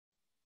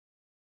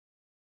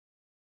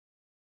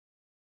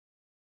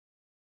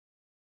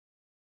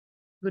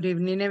Good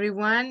evening,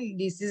 everyone.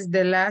 This is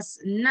the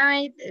last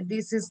night.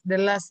 This is the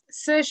last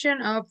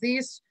session of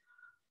this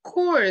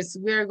course.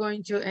 We are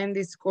going to end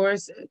this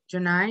course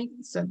tonight.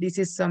 So this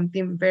is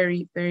something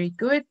very, very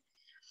good.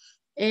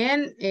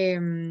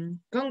 And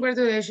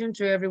congratulations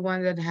to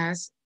everyone that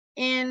has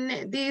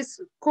in this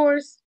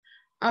course.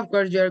 Of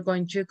course, you're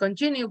going to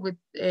continue with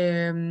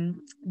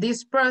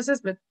this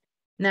process, but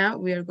now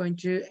we are going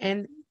to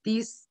end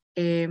this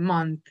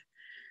month.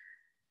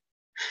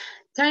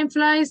 Time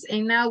flies,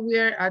 and now we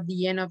are at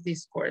the end of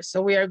this course.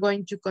 So we are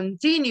going to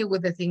continue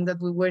with the thing that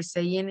we were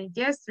saying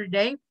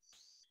yesterday,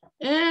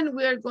 and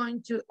we are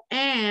going to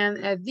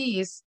end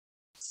this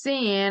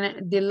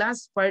seeing the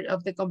last part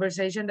of the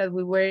conversation that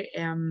we were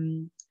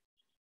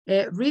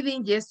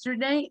reading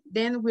yesterday.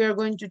 Then we are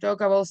going to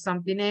talk about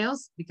something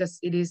else because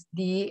it is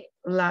the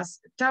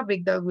last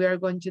topic that we are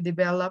going to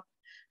develop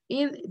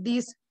in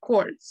this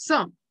course.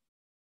 So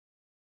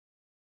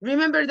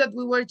remember that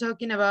we were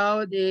talking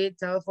about the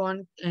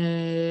telephone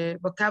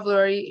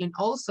vocabulary, and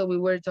also we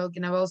were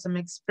talking about some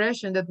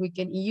expression that we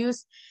can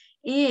use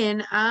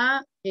in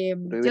a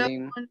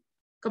telephone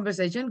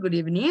conversation. Good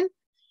evening.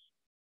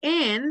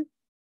 And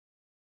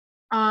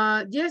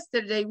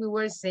yesterday we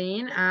were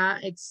saying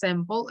an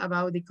example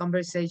about the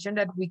conversation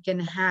that we can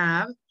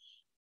have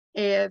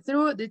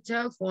through the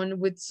telephone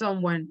with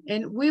someone.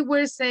 And we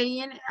were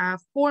saying a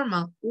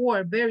formal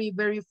or very,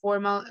 very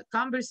formal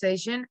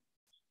conversation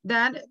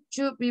that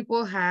two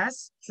people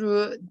has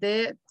through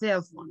the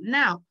telephone.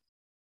 Now,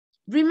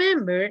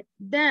 remember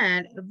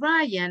that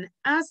Ryan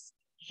asked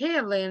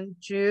Helen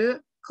to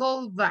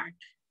call back,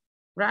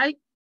 right?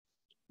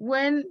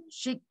 When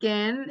she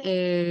can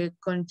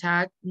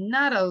contact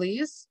Natalie,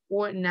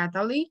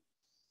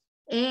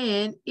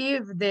 and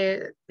if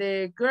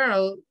the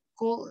girl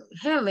called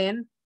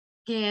Helen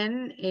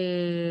can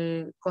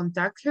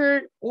contact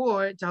her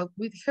or talk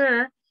with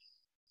her,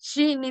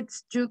 she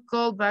needs to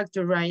call back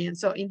to Ryan.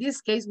 So in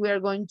this case, we are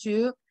going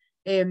to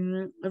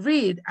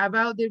read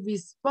about the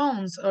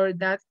response or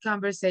that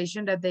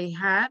conversation that they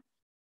had,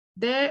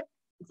 the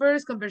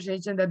first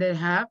conversation that they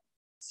have.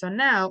 So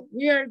now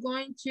we are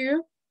going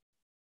to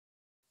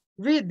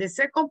read the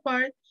second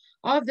part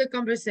of the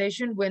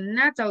conversation when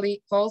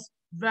Natalie calls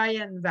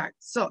Ryan back.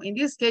 So in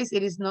this case,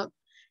 it is not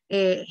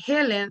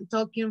Helen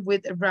talking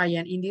with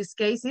Ryan. In this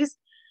case, it's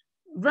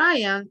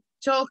Ryan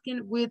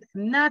talking with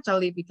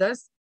Natalie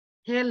because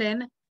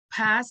Helen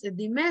passed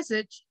the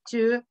message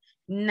to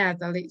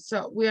Natalie.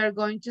 So we are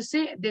going to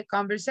see the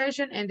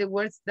conversation and the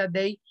words that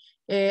they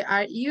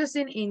are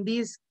using in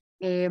this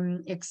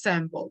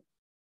example.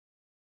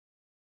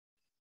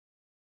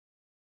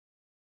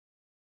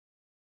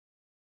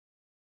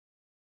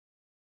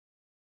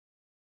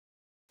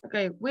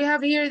 Okay, we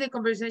have here the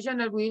conversation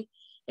that we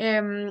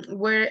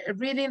were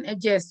reading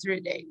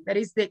yesterday. That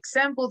is the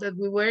example that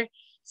we were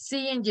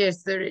seeing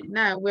yesterday.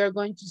 Now we are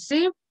going to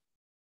see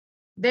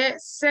the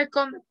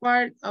second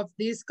part of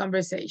this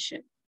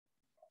conversation.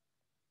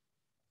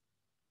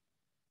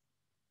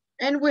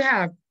 And we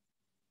have,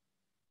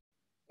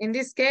 in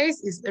this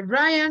case, is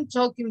Ryan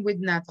talking with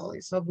Natalie.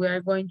 So we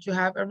are going to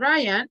have a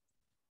Ryan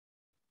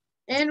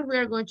and we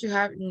are going to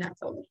have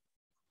Natalie.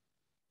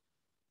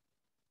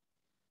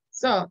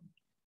 So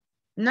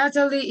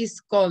Natalie is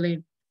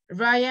calling.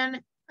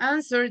 Ryan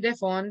answered the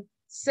phone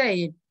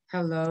saying,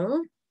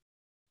 hello.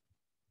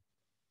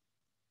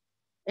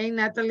 And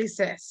Natalie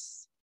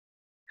says,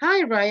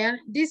 hi, Ryan.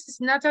 This is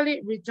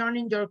Natalie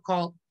returning your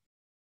call.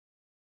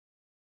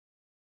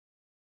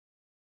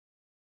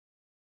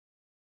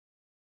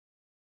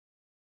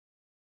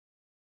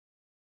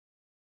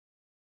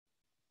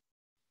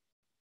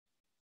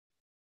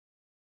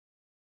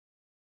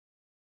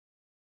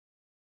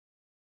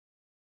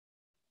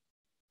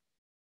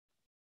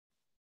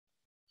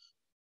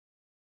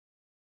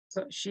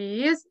 So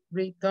she is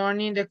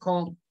returning the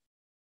call.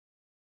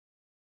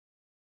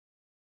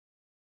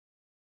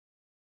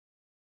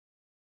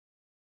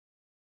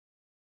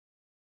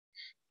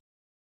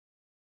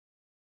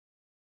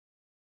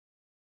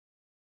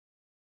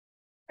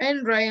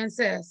 And Ryan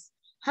says,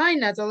 hi,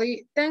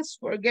 Natalie. Thanks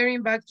for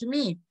getting back to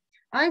me.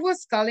 I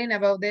was calling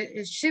about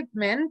the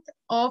shipment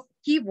of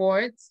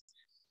keyboards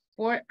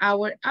for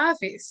our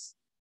office.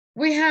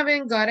 We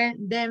haven't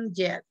gotten them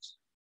yet.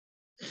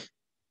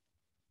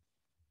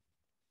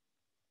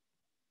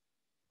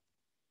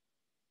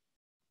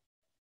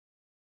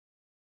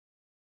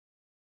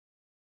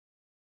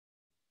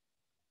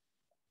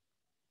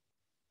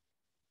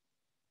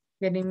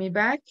 Getting me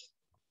back?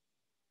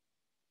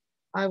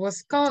 I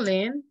was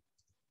calling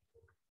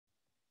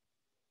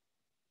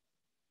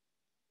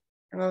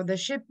about the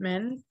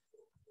shipment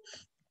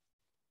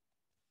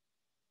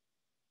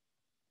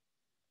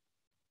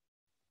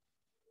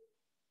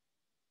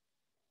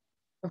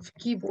of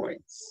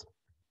keyboards.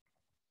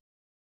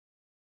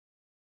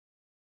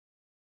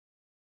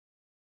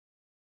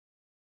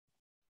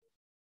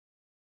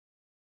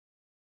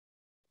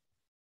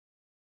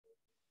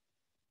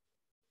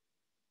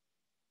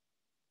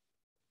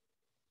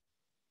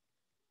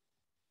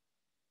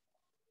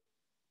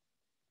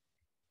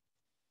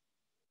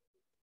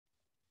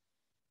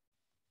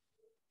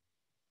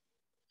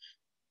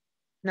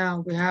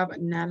 Now we have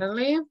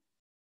Natalie.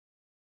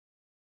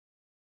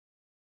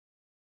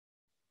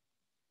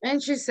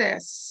 And she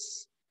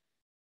says,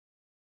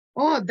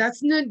 oh,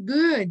 that's not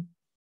good.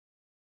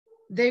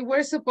 They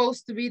were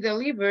supposed to be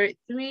delivered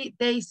 3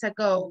 days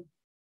ago.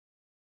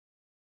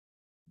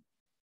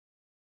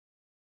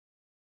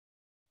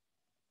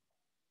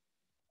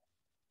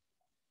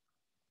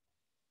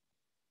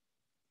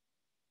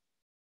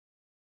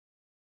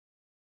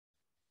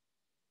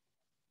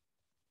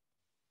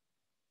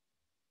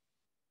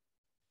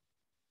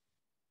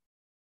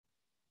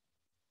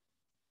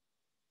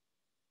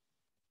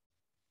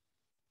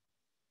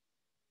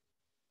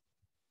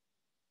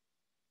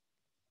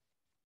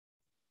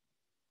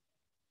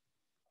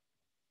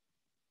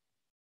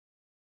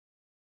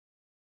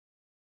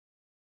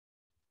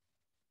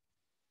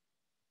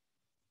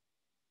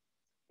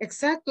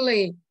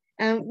 Exactly.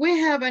 And we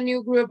have a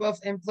new group of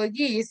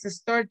employees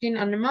starting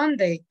on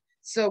Monday.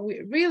 So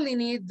we really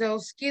need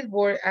those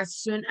keyboard as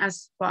soon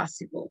as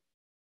possible.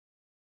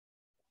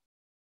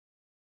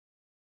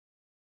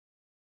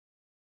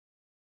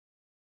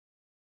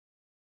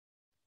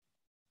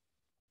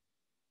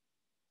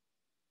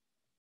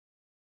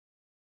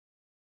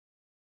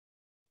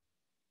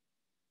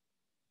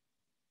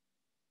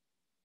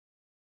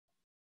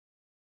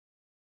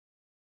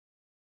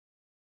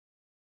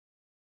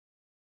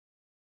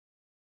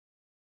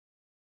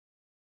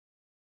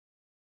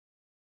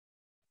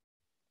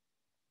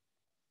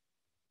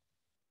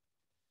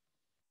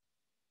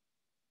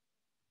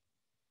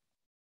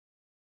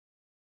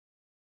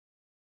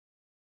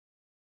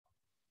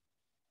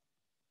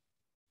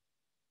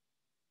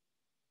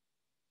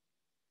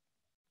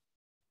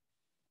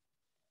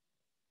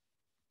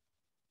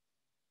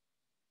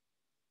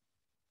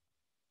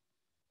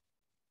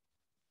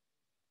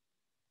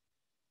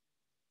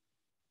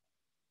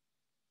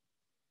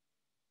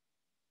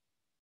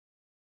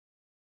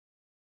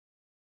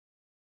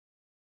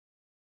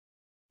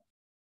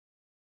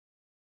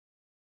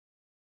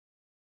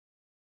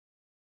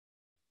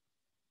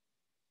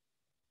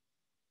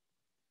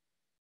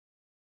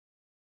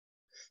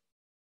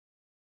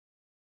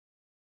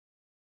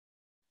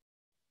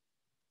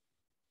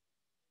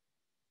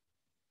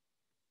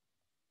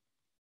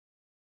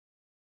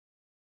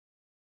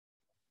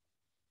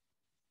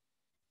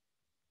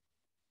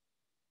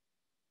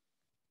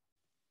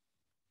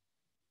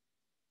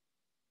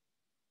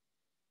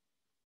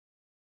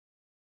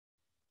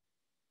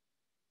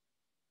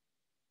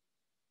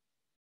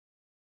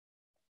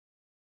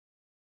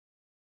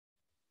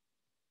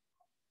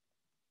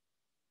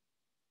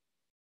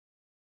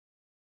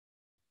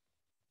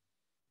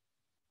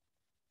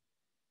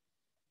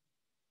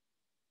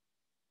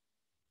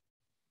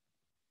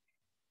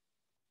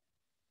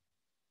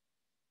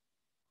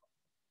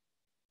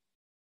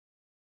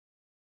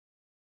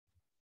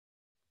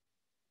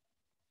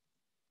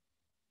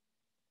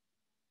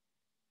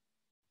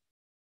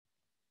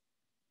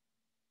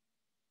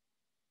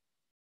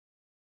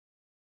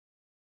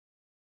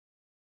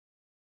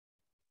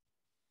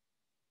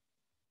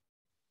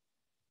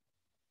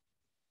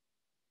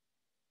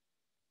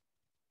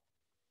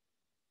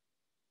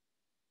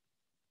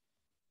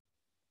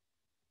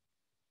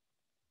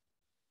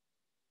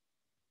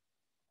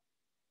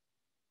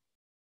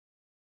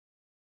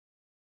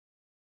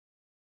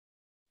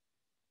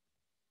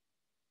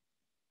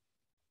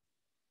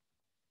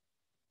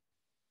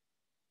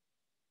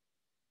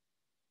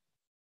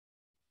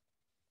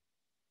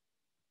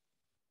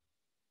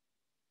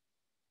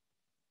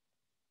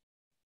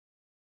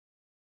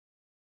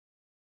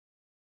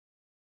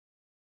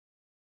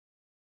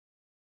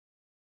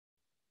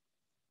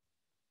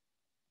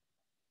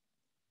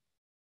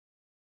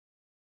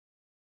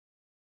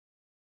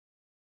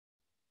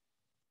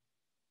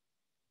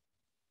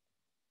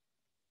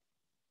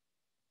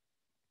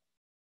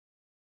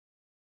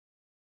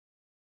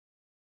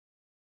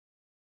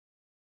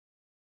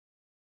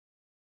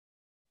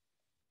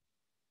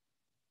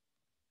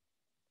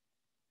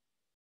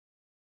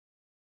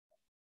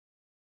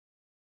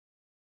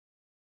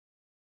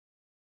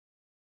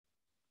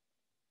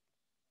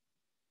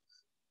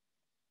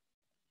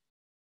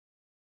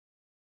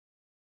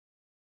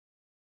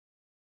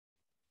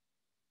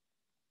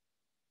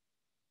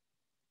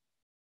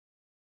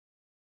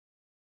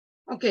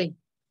 Okay,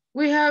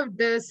 we have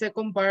the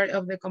second part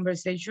of the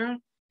conversation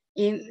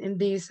in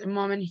this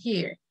moment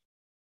here.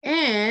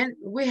 And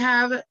we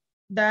have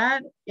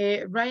that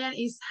Ryan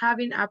is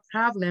having a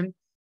problem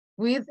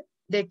with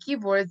the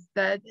keywords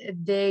that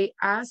they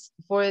ask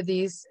for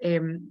this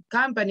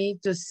company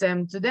to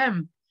send to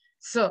them.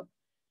 So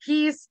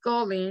he is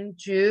calling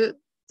to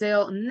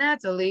tell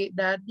Natalie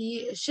that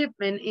the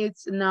shipment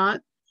is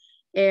not,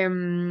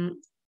 that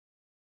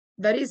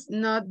is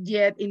not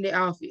yet in the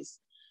office.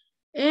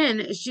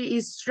 And she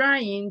is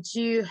trying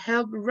to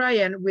help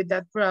Ryan with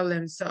that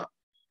problem. So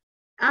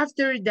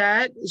after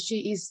that,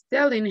 she is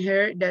telling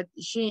her that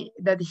he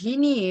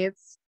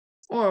needs,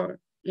 or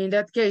in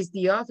that case,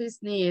 the office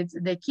needs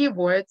the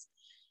keywords.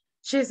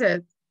 She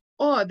said,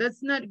 oh,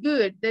 that's not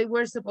good. They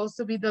were supposed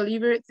to be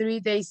delivered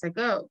 3 days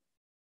ago.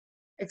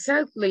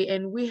 Exactly,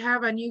 and we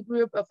have a new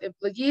group of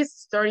employees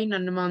starting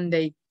on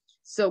Monday.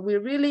 So we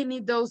really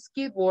need those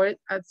keywords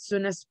as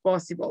soon as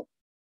possible.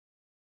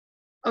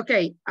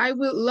 Okay, I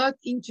will log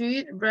into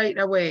it right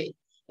away.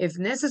 If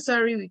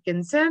necessary, we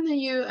can send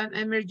you an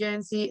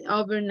emergency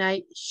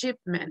overnight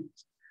shipment.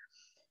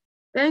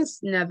 Thanks,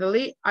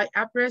 Natalie. I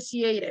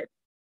appreciate it.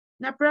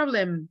 No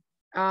problem,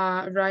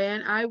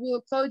 Ryan. I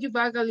will call you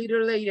back a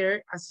little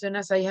later as soon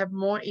as I have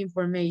more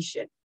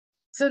information.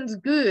 Sounds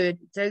good.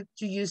 Talk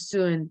to you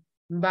soon.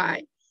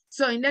 Bye.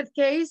 So in that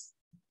case,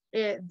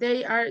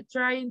 they are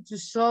trying to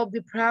solve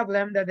the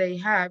problem that they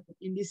have.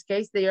 In this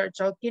case, they are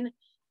talking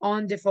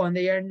on the phone.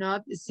 They are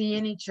not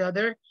seeing each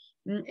other.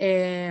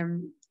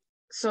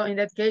 So in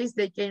that case,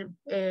 they can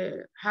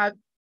have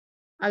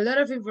a lot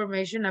of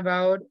information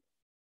about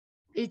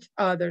each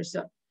other.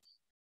 So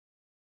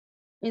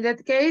in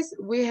that case,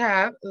 we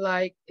have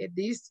like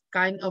this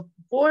kind of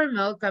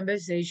formal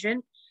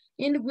conversation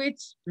in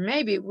which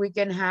maybe we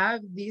can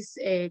have this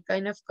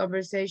kind of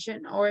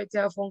conversation or a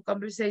telephone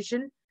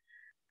conversation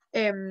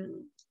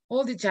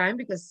all the time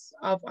because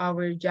of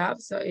our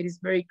job. So it is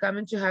very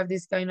common to have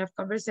this kind of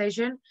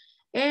conversation.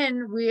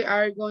 And we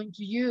are going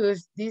to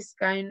use this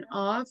kind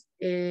of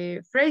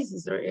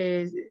phrases or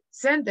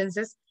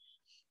sentences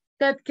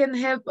that can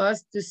help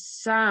us to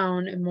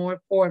sound more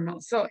formal.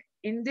 So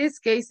in this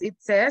case, it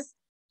says,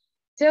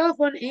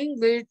 telephone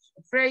English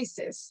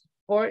phrases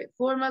for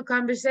formal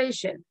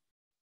conversation.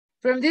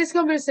 From this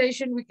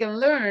conversation, we can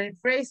learn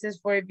phrases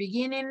for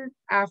beginning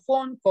a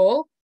phone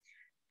call,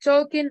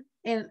 talking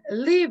and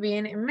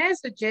leaving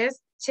messages,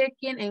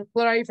 checking and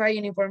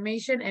clarifying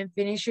information, and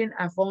finishing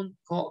a phone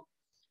call.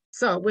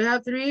 So we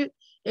have three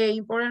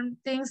important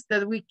things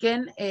that we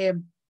can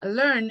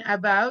learn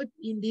about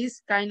in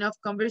this kind of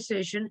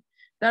conversation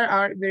that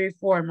are very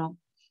formal.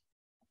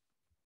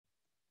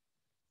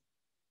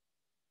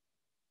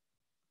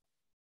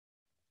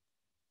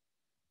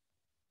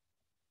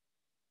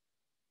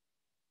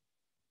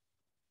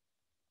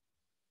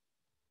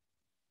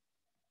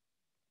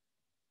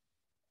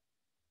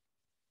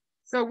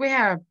 So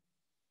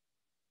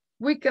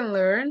we can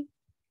learn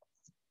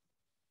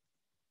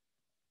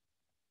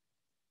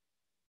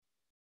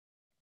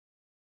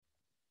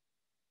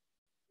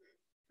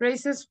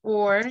phrases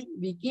for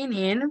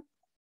beginning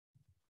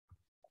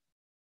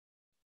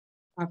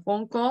a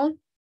phone call,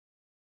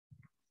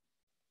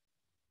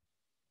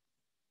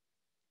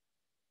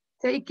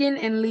 taking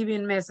and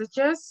leaving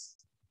messages,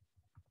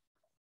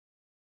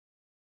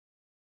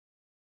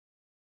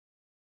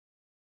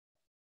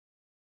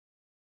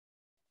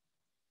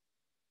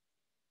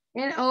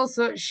 and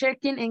also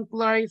checking and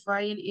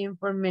clarifying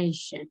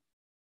information.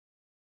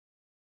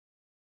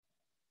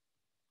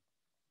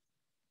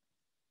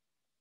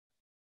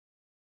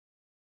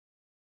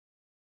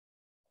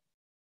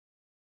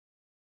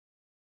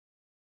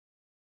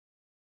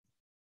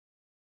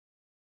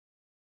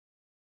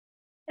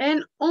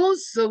 And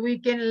also we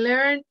can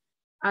learn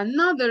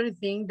another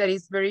thing that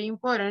is very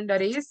important,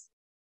 that is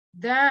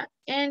the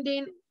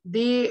ending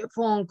the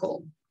phone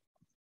call.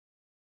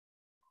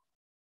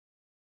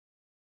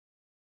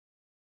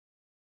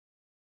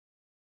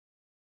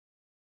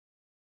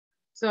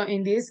 So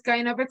in this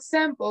kind of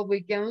example,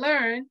 we can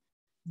learn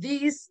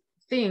these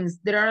things.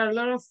 There are a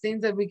lot of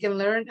things that we can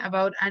learn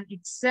about an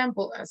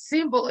example, a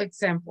simple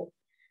example.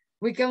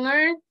 We can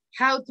learn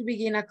how to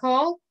begin a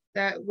call,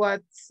 that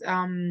what's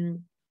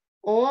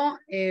or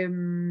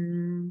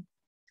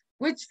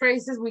which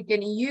phrases we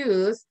can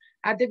use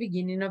at the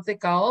beginning of the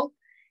call.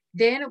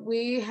 Then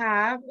we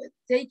have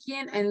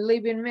taking and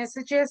leaving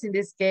messages. In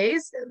this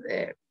case,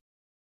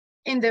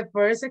 in the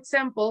first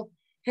example,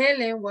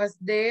 Helen was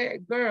the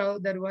girl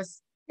that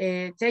was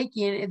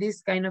taking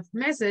this kind of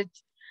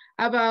message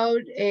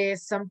about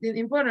something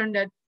important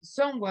that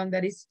someone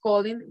that is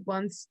calling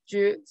wants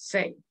to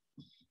say.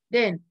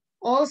 Then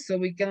also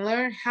we can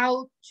learn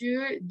how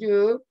to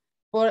do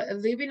for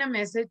leaving a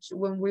message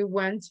when we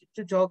want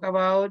to talk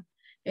about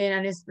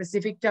a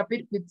specific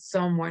topic with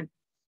someone.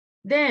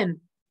 Then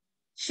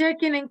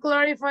checking and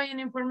clarifying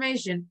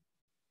information.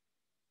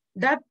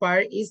 That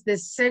part is the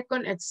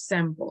second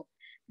example.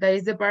 That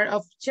is the part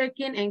of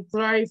checking and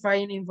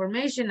clarifying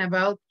information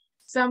about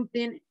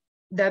something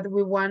that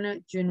we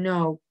want to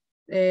know.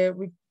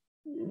 We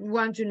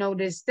want to know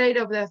the state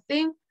of the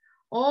thing,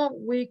 or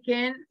we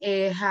can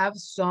have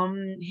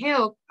some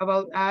help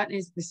about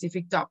a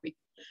specific topic.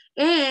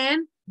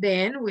 And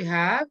then we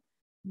have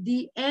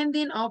the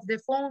ending of the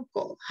phone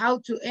call, how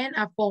to end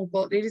a phone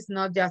call. It is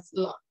not just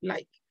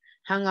like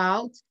hang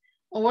out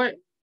or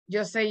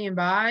just saying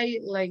bye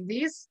like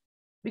this,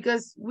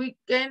 because we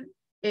can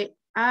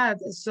add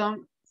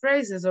some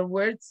phrases or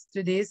words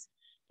to this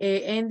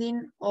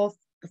ending of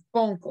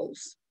phone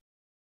calls.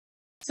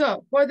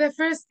 So for the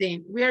first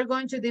thing, we are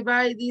going to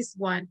divide this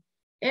one,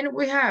 and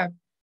we have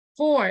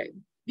for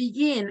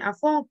begin a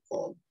phone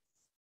call.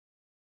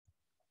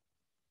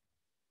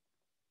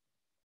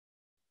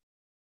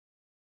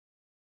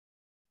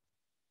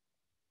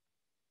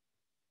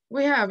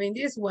 We have in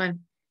this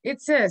one,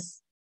 it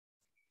says,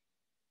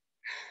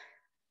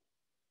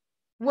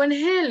 when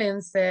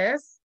Helen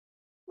says,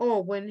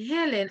 or when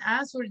Helen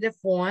answers the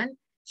phone,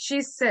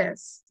 she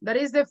says, that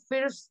is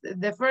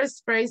the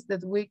first phrase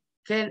that we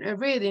can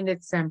read in the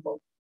example.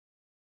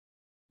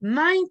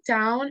 My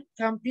town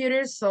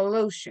computer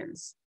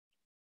solutions.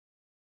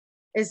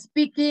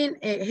 Speaking,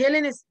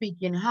 Helen is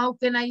speaking, how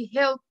can I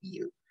help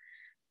you?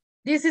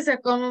 This is a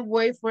common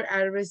way for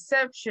a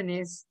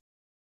receptionist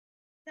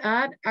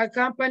at a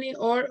company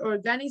or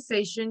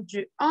organization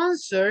to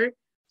answer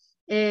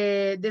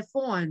the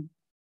phone.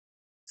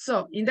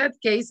 So in that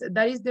case,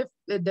 that is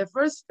the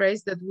first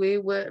phrase that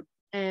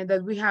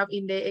we have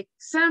in the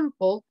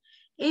example.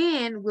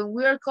 And when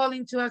we are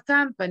calling to a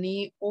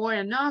company or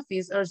an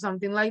office or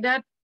something like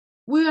that,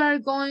 we are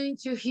going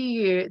to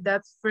hear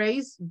that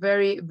phrase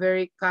very,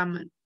 very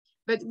common.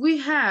 But we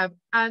have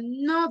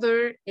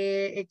another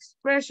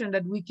expression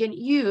that we can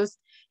use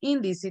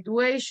in this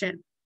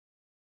situation.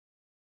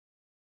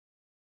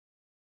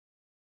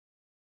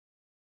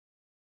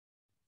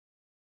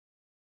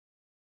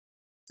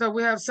 So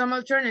we have some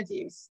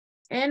alternatives.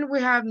 And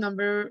we have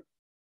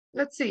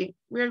let's see,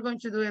 we are going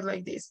to do it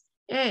like this.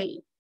 A,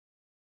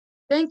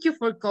 thank you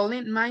for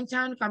calling My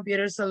Town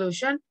Computer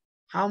Solution.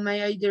 How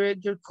may I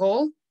direct your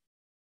call?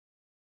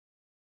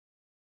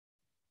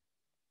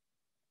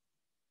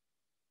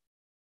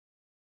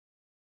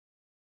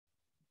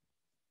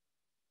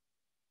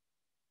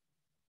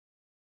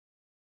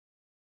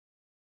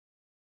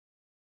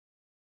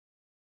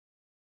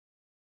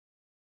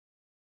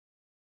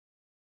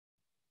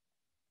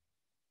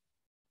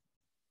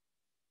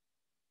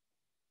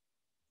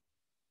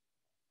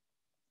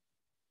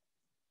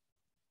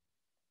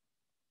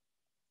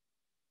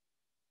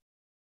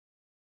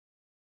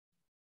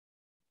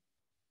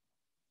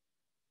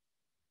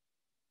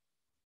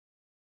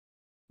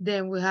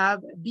 Then we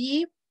have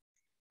B,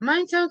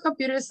 My Town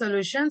Computer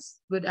Solutions,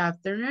 good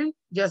afternoon.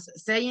 Just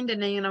saying the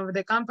name of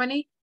the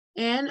company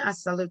and a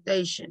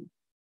salutation.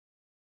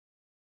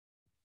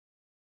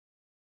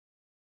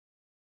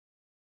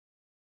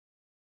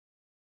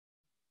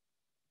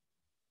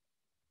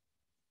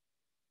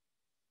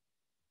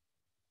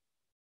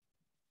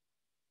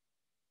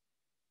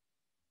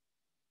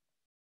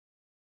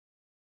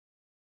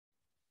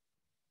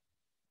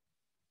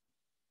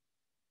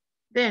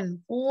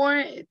 Then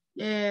for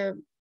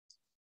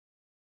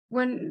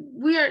when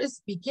we are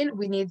speaking,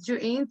 we need to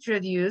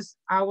introduce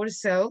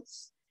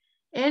ourselves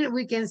and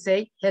we can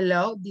say,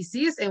 hello, this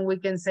is, and we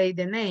can say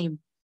the name.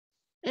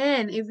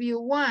 And if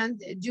you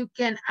want, you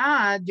can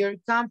add your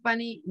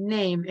company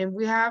name, and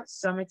we have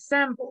some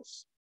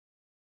examples.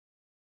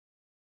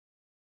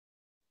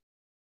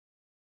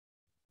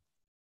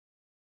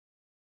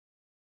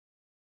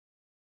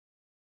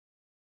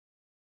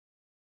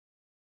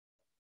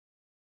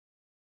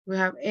 We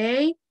have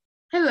A,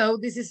 hello,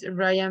 this is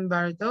Ryan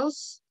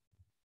Bartos.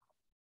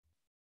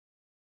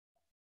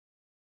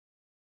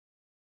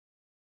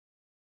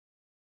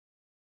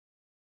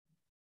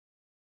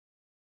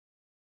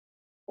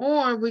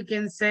 Or we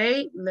can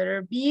say,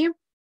 letter B,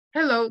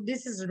 hello,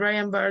 this is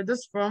Ryan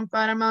Bartos from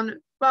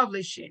Paramount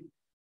Publishing.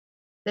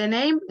 The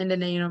name and the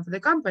name of the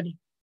company.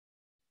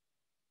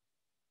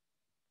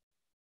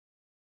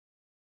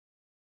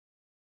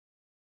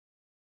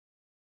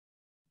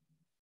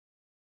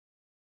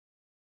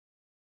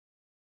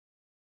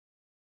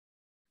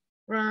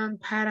 From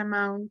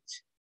Paramount.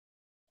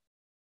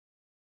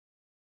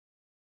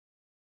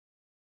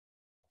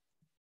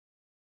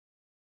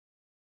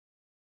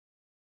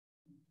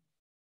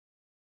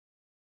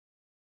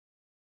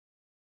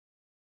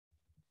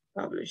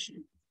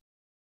 Publishing.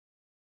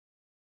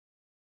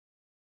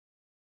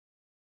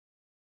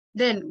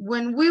 Then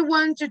when we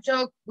want to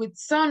talk with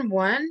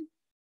someone,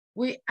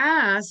 we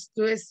ask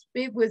to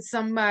speak with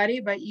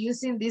somebody by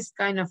using this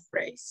kind of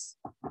phrase.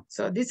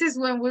 So this is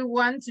when we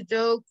want to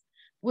talk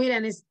with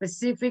a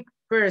specific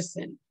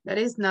person. That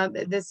is not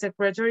the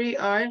secretary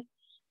or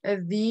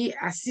the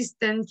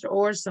assistant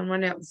or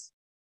someone else.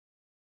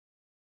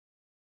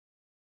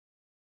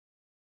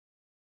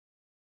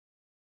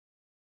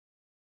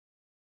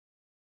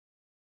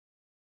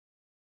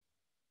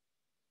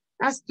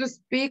 Ask to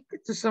speak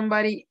to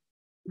somebody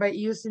by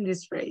using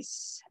this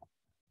phrase.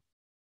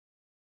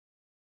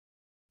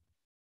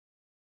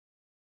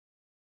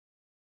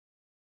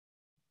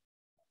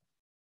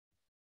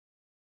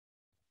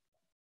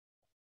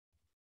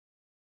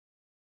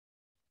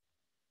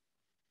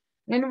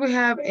 Then we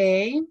have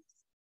A,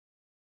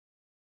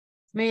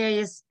 may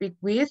I speak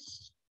with?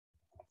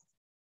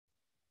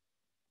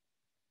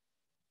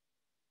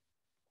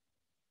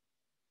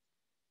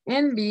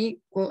 And B,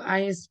 will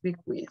I speak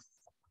with?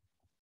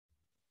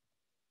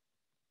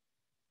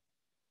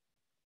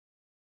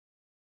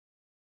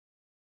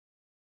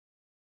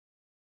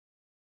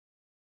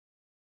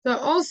 So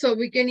also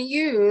we can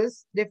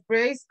use the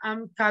phrase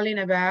I'm calling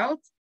about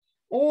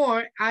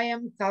or I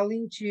am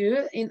calling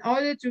to in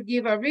order to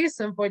give a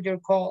reason for your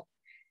call.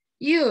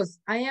 Use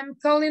I am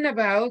calling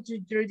about to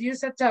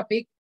introduce a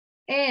topic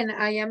and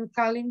I am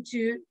calling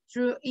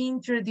to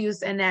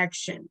introduce an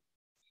action.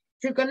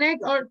 To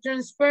connect or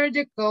transfer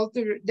the call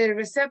to the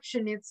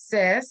receptionist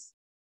says,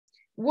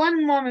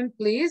 one moment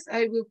please,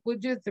 I will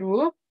put you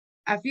through.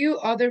 a few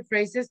other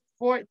phrases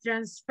for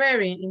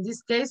transferring. In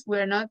this case,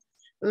 we're not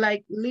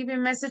like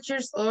leaving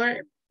messages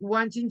or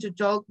wanting to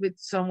talk with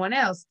someone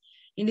else.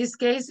 In this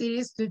case, it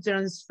is to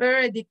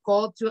transfer the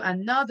call to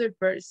another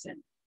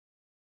person.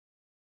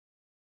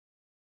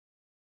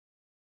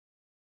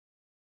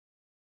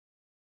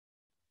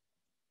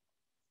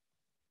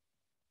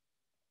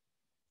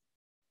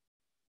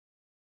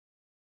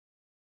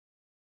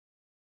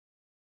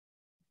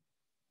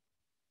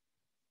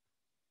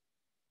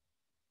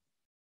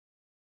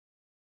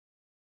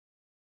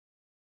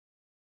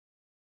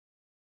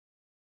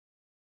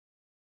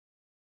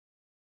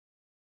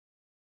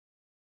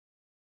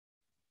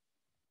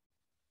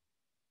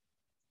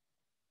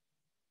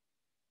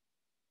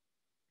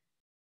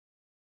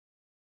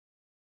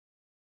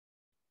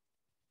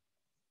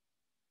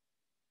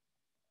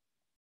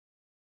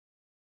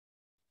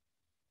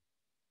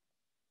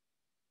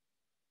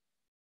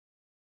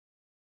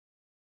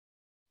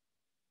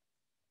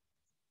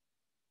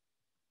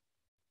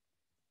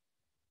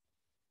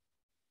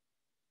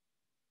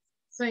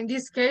 So in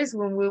this case,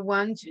 when we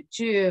want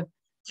to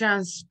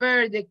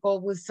transfer the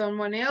call with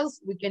someone else,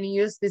 we can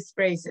use these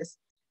phrases.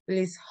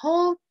 Please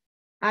hold,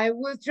 I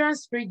will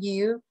transfer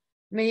you.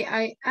 May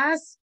I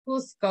ask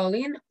who's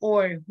calling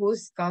or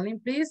who's calling,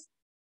 please?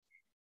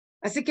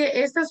 Así que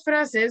estas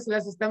frases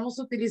las estamos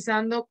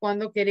utilizando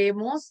cuando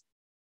queremos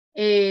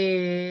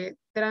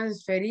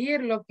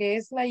transferir lo que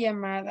es la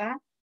llamada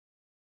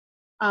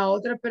a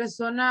otra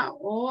persona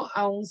o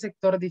a un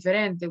sector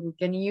diferente. We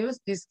can use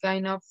this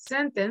kind of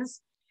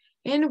sentence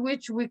in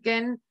which we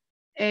can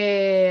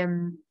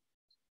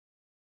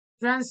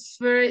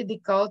transfer the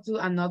call to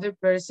another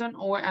person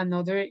or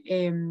another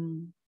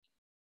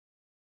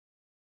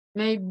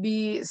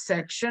maybe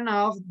section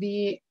of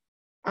the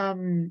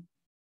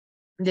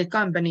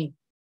company.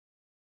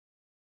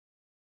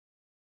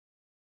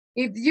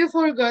 If you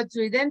forgot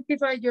to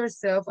identify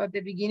yourself at the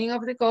beginning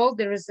of the call,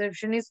 the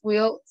receptionist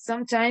will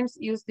sometimes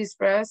use these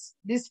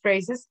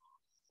phrases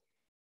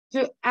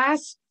to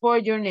ask for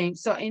your name.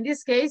 So in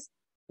this case,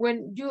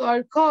 when you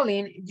are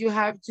calling, you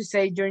have to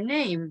say your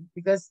name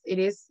because it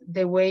is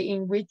the way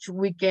in which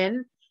we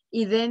can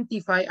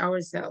identify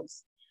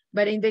ourselves.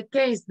 But in the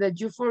case that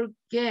you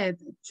forget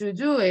to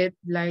do it,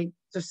 like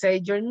to say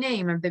your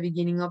name at the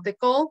beginning of the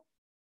call,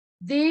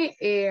 the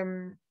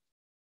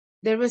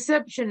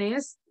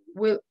receptionist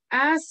will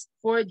ask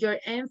for your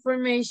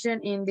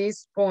information in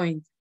this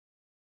point.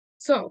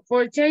 So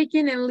for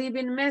taking and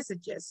leaving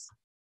messages.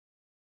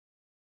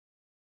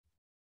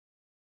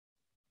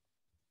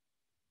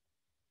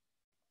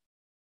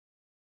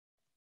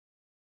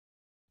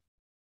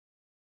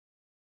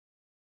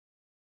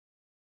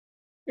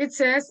 It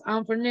says,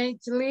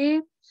 unfortunately,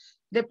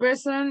 the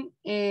person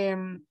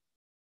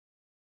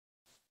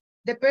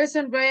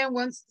Brian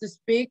wants to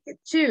speak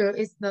to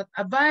is not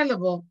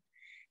available.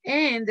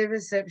 And the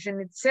reception,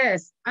 it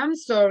says, I'm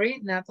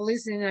sorry,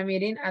 Natalie's in a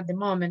meeting at the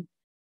moment.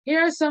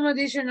 Here are some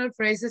additional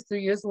phrases to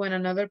use when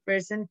another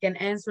person can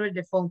answer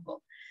the phone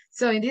call.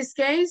 So in this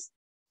case,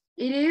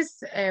 it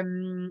is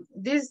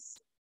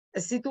this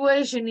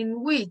situation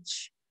in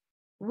which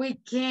we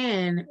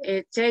can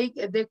take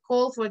the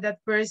call for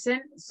that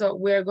person. So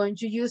we're going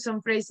to use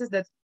some phrases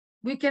that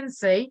we can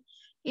say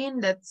in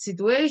that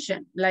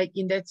situation, like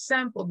in the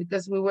example,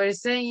 because we were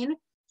saying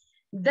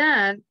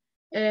that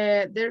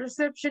the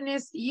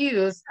receptionist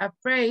used a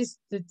phrase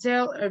to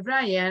tell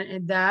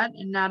Ryan that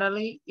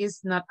Natalie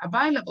is not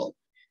available.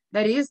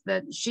 That is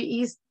that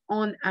she is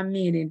on a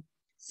meeting.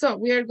 So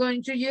we are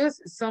going to use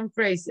some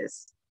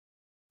phrases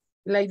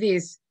like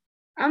this.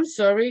 I'm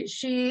sorry,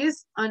 she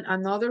is on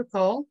another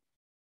call.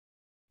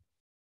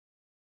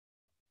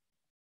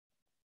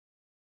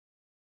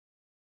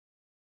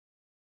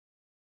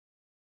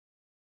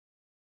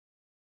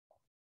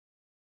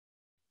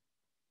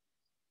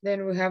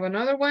 Then we have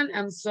another one.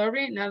 I'm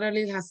sorry,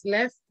 Natalie has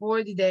left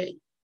for the day.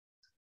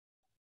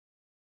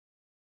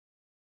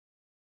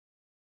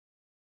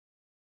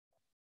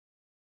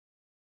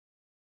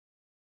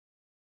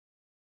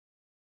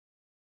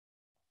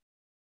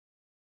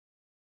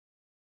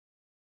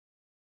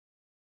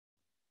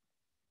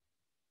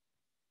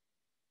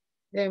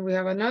 Then we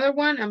have another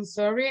one. I'm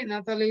sorry,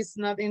 Natalie's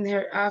not in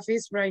her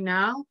office right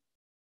now.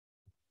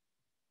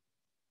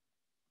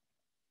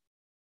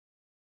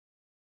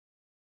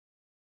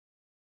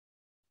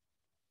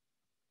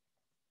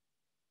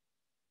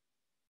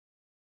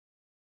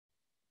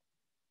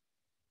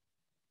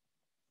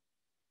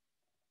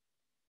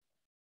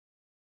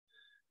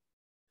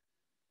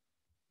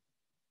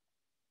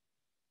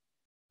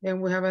 Then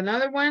we have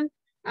another one.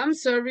 I'm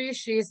sorry,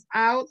 she's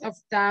out of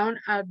town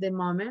at the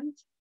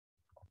moment.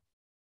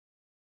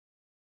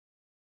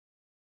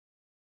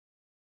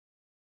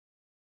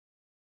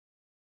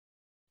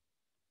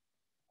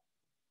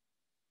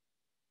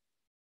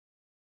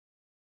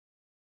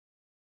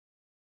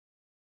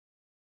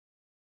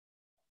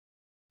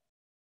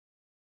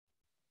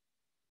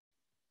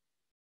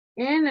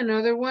 And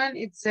another one,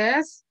 it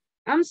says,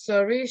 I'm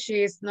sorry,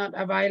 she is not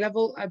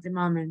available at the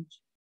moment.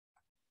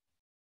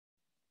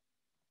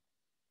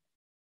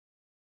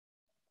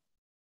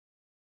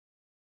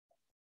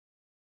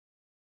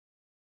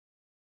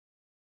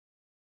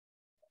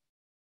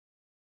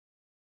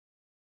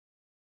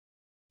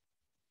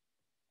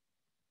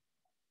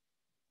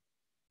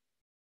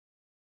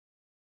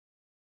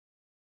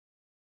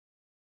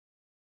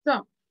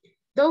 So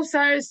those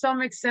are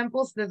some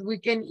examples that we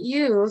can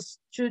use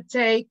to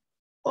take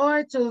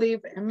or to leave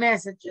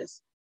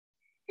messages.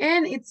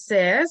 And it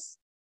says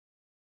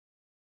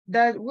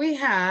that we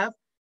have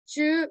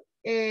two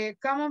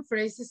common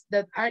phrases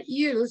that are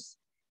used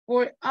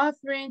for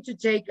offering to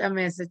take a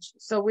message.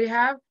 So we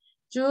have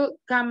two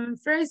common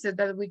phrases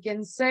that we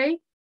can say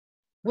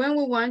when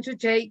we want to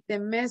take the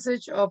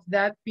message of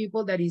that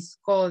people that is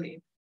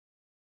calling.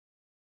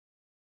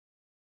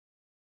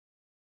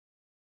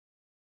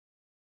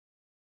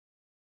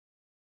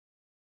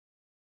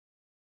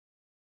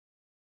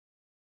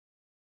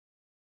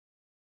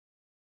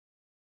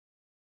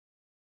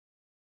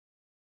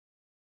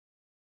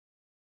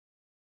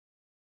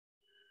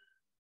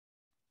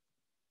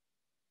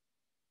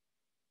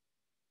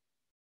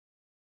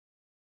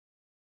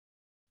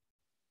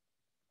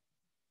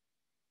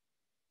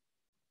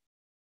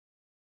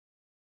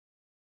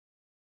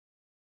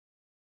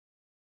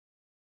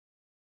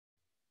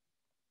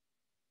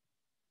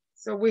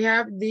 So we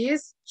have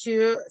these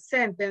two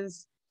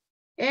sentences.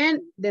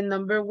 And the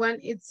number one,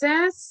 it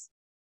says,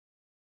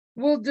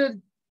 would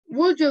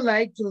you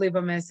like to leave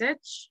a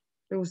message?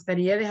 ¿Te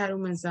gustaría dejar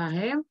un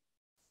mensaje?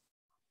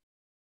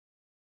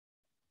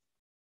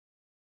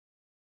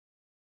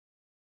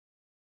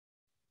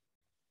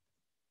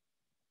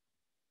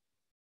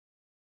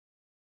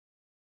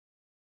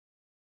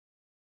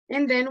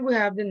 And then we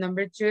have the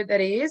number two, that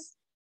is,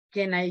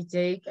 can I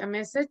take a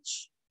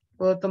message?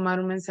 ¿Puedo tomar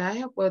un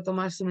mensaje? ¿Puedo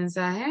tomar su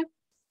mensaje?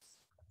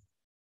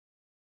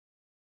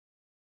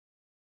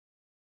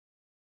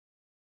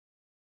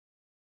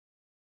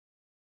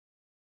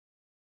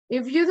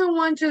 If you don't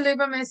want to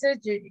leave a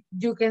message,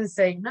 you can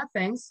say, no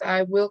thanks,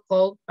 I will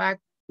call back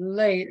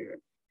later.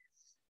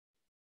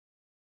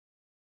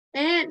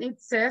 And it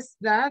says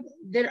that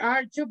there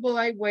are two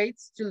polite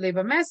ways to leave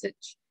a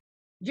message.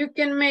 You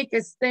can make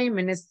a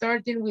statement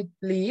starting with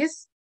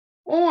please,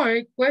 or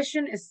a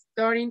question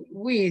starting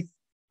with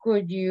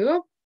could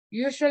you,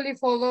 usually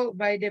followed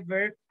by the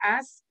verb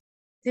ask,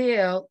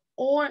 tell,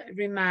 or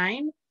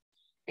remind,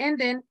 and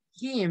then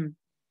him.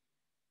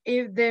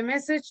 If the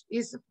message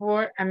is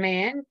for a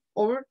man,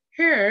 or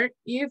her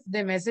if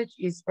the message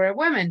is for a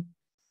woman.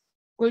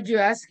 Could you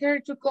ask her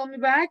to call me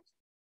back?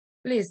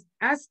 Please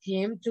ask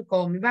him to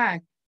call me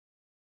back.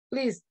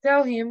 Please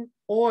tell him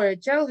or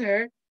tell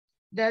her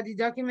that the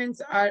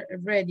documents are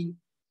ready.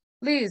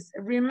 Please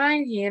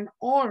remind him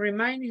or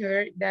remind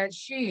her that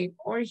she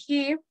or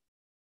he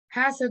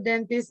has a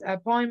dentist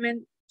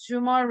appointment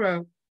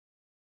tomorrow.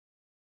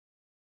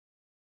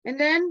 And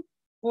then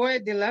for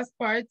the last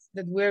parts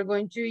that we're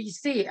going to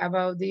see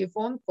about the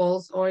phone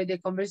calls or the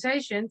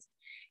conversations,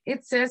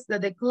 it says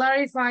that the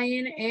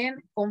clarifying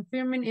and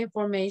confirming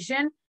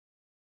information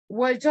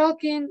while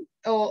talking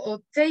or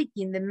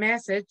taking the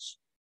message,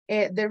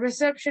 the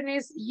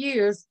receptionist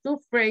used two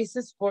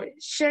phrases for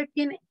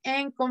checking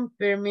and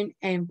confirming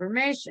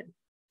information.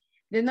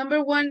 The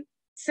number one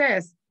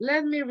says,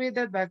 let me read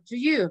that back to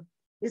you.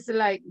 It's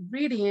like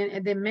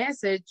reading the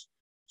message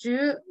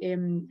to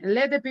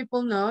let the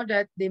people know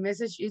that the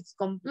message is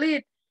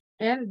complete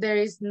and there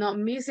is no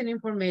missing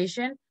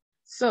information.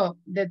 So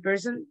that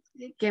person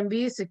can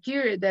be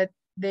secure that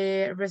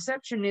the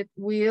receptionist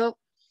will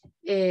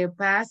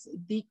pass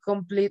the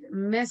complete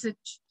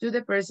message to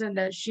the person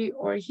that she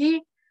or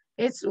he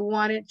is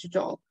wanted to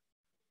talk.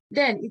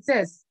 Then it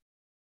says,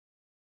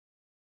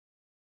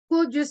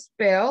 could you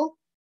spell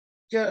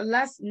your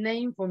last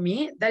name for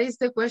me? That is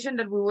the question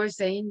that we were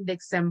saying, the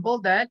example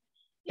that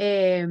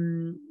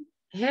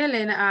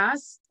Helen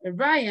asked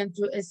Ryan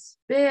to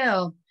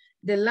spell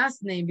the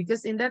last name,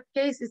 because in that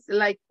case, it's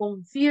like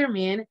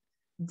confirming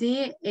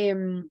the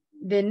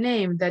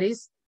name that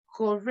is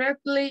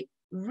correctly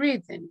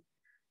written.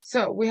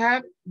 So we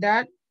have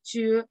that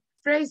two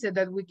phrases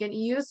that we can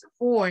use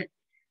for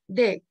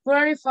the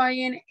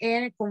clarifying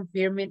and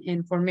confirming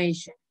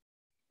information.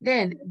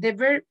 Then the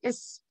verb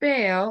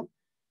spell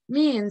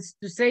means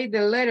to say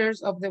the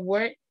letters of the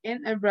word,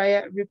 and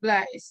Araya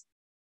replies.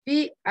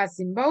 P as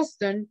in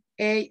Boston,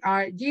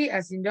 A-R-G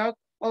as in dog,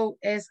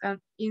 O-S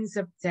in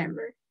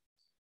September.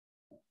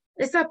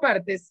 Estas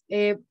partes,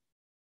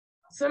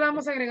 solo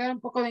vamos a agregar un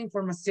poco de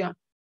información.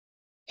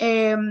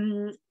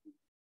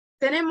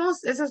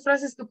 Tenemos esas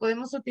frases que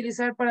podemos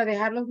utilizar para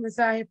dejar los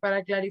mensajes,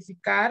 para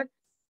clarificar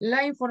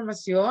la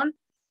información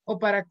o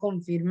para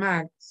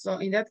confirmar. So,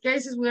 in that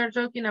case, we are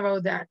talking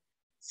about that.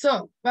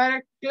 So,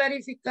 para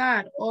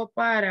clarificar o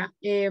para,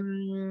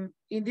 in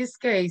this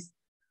case,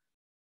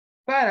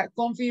 para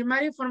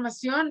confirmar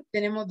información,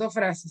 tenemos dos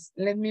frases.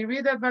 Let me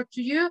read that back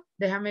to you.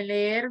 Déjame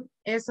leer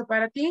eso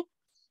para ti.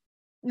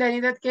 Then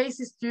in that case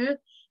is to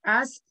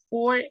ask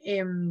for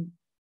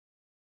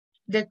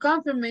the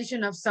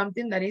confirmation of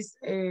something that is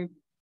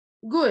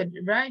good,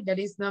 right? That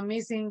is not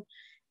missing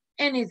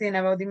anything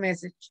about the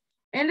message.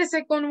 And the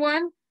second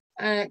one,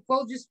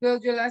 could you spell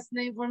your last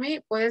name for me?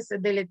 Puedes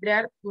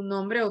deletrear tu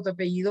nombre o tu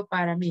apellido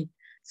para mí.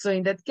 So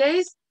in that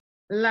case,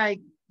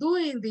 like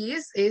doing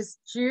this is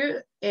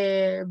to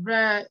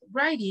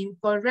writing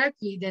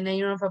correctly the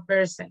name of a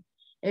person.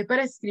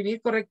 para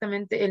escribir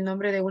correctamente el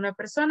nombre de una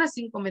persona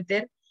sin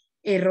cometer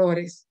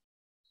errores.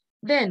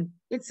 Then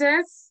it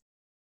says,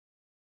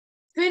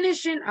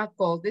 finishing a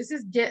call. This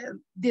is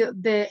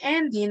the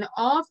ending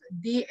of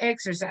the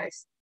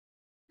exercise.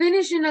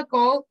 Finishing a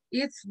call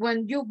is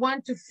when you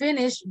want to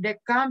finish the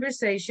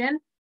conversation.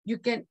 You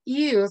can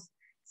use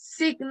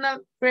signal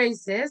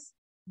phrases.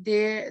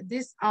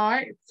 These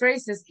are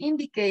phrases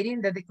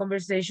indicating that the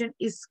conversation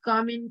is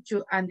coming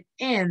to an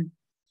end.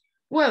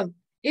 Well,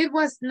 it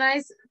was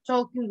nice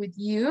talking with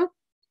you.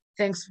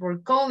 Thanks for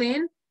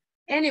calling.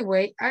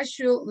 Anyway, I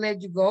should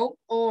let you go,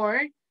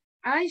 or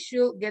I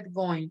should get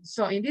going.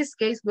 So in this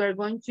case, we're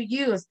going to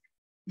use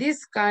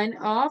this kind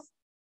of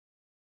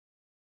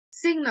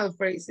signal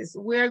phrases.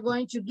 We are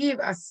going to give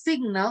a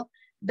signal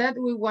that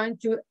we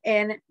want to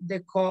end the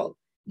call.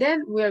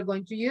 Then we are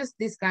going to use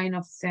this kind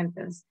of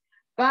sentence.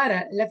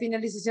 Para la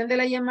finalización de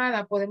la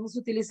llamada, podemos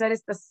utilizar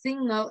estas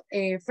signal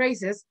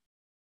phrases,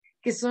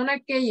 que son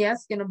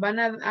aquellas que nos van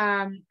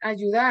a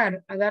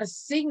ayudar a dar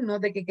signo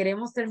de que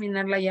queremos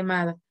terminar la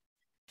llamada,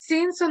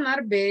 sin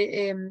sonar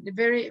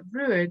very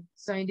rude.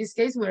 So in this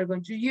case, we are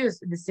going to use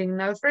the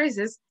signal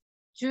phrases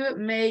to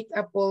make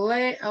a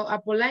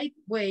polite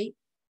way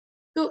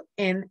to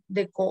end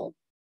the call.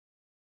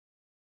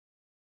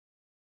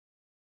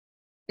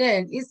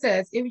 Then it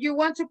says, if you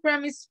want to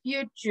promise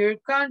future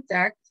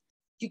contact,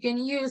 you can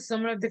use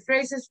some of the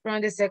phrases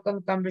from the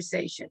second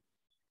conversation.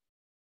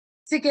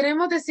 Si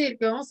queremos decir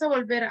que vamos a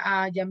volver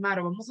a llamar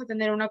o vamos a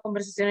tener una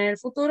conversación en el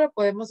futuro,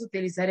 podemos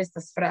utilizar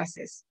estas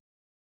frases.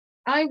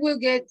 I will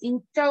get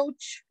in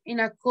touch in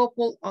a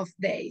couple of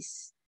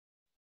days.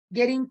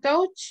 Get in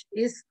touch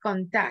is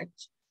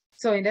contact.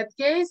 So in that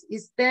case,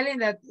 it's telling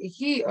that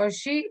he or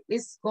she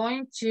is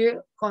going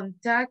to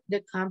contact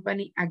the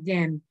company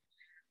again.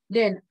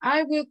 Then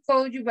I will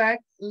call you back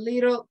a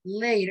little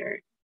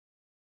later.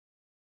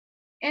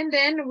 And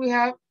then we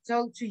have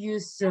talk to you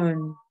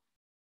soon.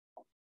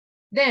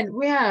 Then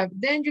we have,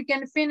 then you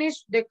can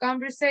finish the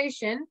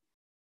conversation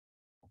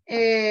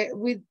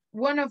with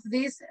one of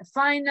these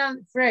final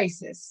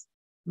phrases.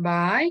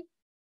 Bye,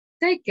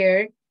 take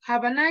care,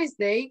 have a nice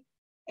day,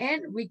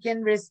 and we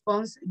can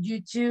respond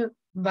you to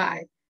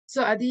bye.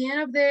 So at the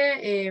end of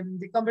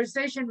the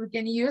conversation, we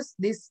can use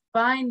this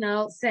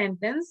final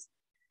sentence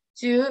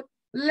to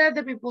let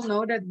the people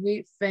know that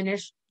we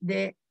finished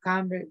the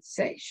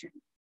conversation.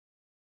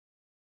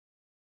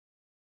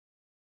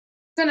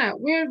 So now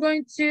we're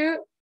going to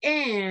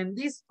end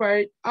this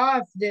part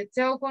of the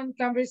telephone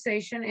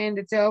conversation and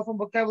the telephone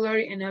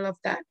vocabulary and all of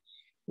that.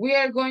 We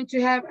are going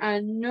to have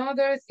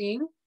another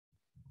thing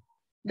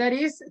that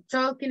is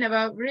talking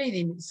about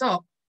reading.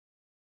 So,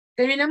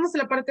 terminamos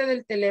la parte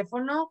del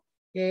teléfono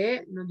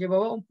que nos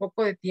llevó un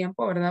poco de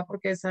tiempo, ¿verdad?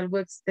 Porque es algo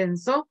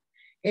extenso.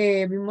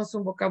 Vimos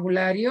un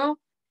vocabulario,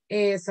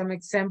 some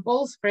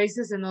examples,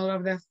 phrases, and all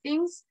of the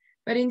things.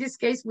 But in this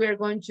case, we are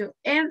going to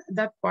end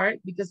that part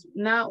because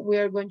now we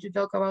are going to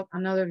talk about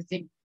another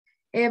thing.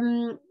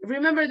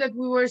 Remember that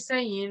we were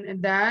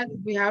saying that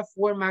we have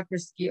 4 macro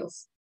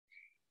skills.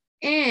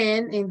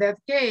 And in that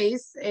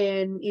case,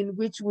 and in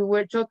which we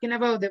were talking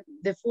about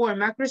the 4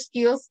 macro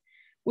skills,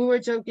 we were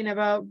talking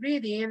about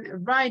reading,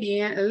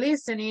 writing,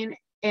 listening,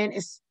 and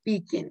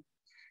speaking.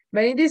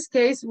 But in this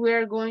case, we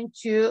are going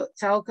to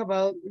talk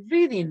about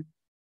reading.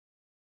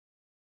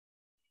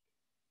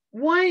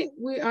 Why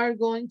we are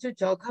going to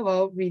talk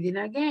about reading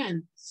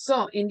again?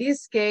 So in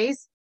this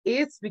case,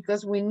 it's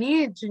because we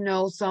need to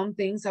know some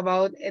things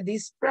about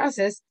this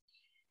process,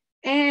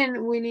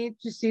 and we need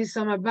to see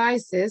some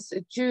advices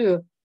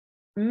to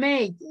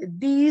make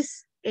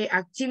this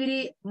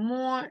activity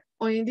more,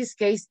 or in this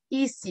case,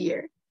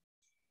 easier.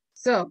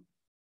 So,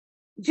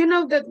 you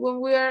know that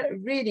when we are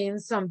reading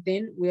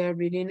something, we are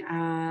reading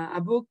a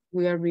book,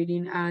 we are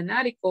reading an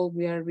article,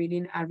 we are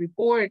reading a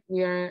report,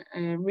 we are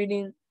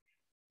reading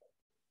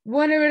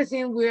whatever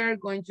thing we are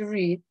going to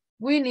read,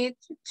 we need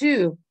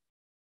to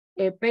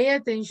pay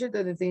attention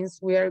to the things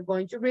we are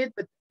going to read,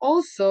 but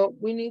also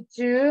we need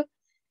to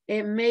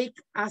make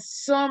a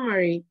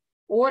summary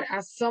or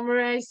a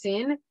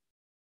summarizing.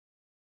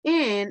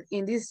 And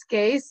in this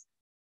case,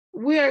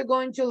 we are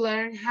going to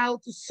learn how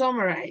to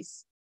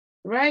summarize,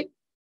 right?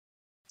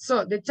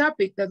 So the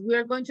topic that we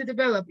are going to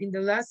develop in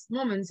the last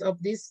moments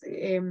of this,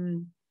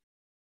 in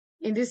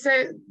this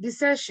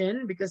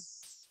session,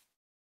 because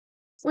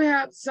we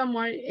have some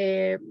more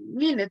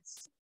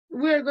minutes,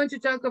 we are going to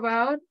talk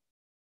about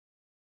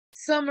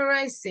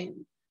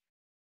summarizing.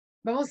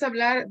 Vamos a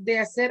hablar de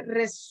hacer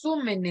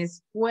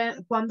resúmenes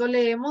cuando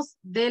leemos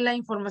de la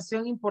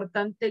información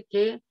importante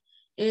que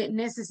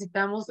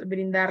necesitamos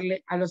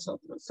brindarle a los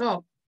otros.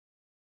 So,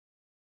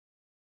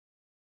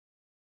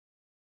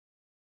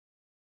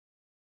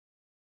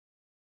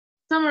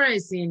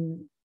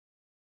 summarizing.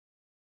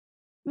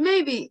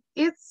 Maybe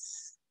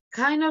it's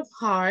kind of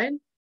hard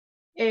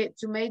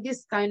to make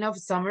this kind of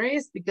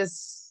summaries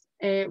because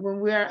when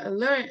we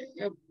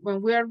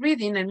are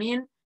reading, I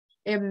mean,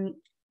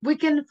 we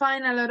can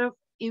find a lot of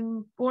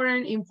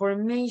important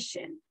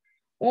information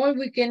or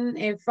we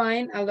can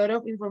find a lot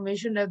of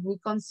information that we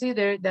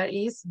consider that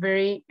is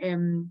very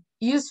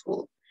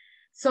useful.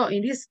 So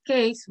in this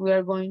case, we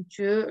are going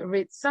to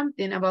read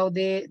something about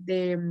the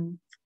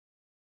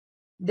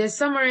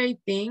summary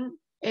thing,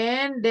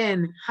 and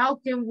then how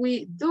can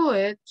we do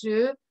it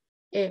to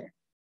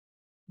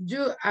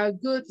do a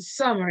good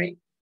summary.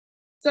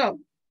 So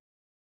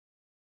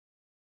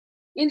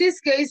in this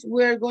case,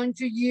 we're going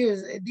to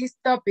use this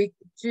topic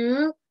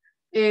to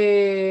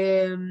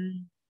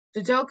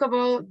talk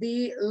about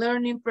the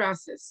learning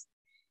process.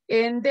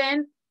 And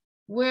then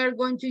we're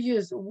going to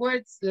use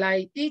words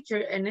like teacher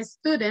and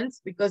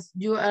students because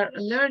you are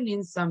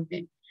learning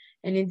something.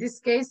 And in this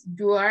case,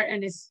 you are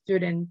a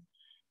student.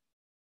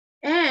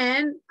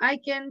 And I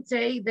can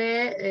take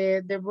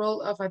the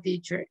role of a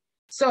teacher.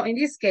 So in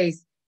this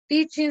case,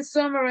 teaching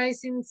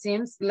summarizing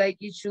seems like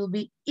it should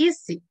be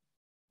easy.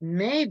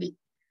 Maybe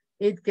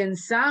it can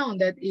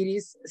sound that it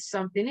is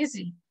something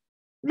easy.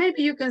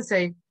 Maybe you can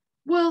say,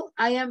 well,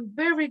 I am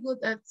very good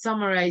at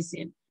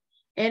summarizing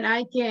and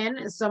I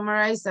can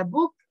summarize a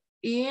book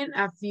in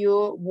a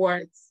few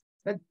words,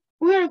 but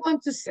we are going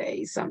to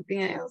say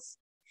something else.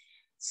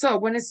 So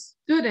when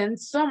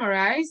students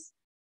summarize,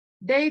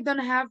 they don't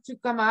have to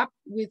come up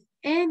with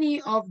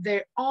any of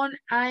their own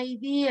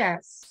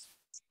ideas.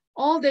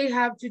 All they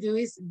have to do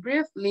is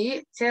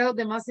briefly tell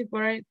the most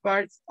important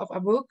parts of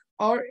a book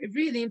or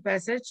reading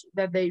passage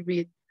that they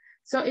read.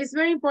 So it's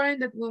very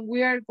important that when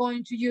we are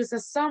going to use a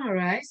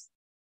summarize,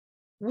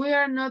 we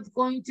are not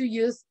going to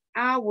use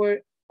our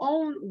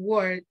own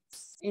words.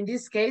 In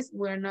this case,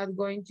 we are not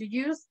going to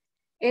use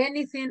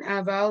anything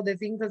about the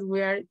things that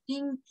we are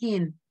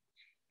thinking.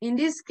 In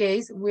this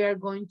case, we are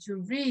going to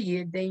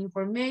read the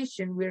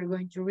information, we are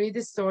going to read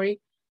the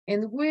story,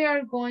 and we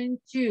are going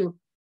to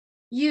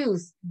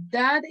use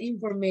that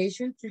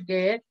information to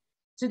get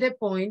to the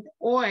point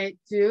or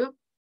to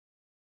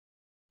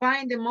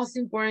find the most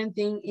important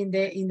thing in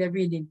the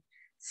reading.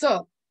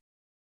 So,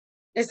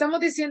 estamos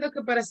diciendo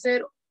que para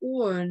hacer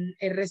un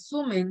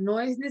resumen no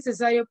es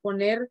necesario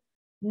poner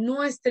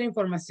nuestra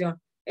información.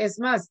 Es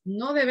más,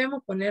 no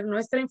debemos poner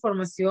nuestra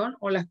información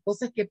o las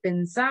cosas que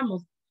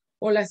pensamos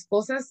o las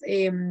cosas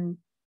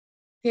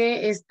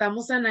que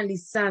estamos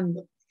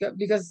analizando,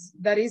 because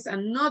that is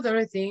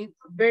another thing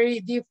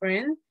very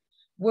different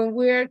when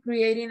we are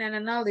creating an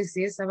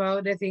analysis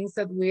about the things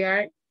that we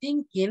are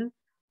thinking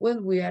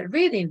when we are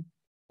reading.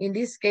 In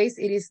this case,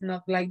 it is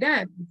not like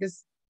that,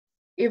 because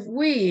if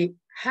we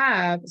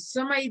have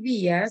some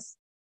ideas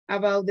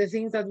about the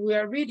things that we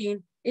are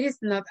reading, it is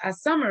not a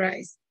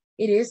summarize,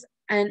 it is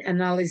an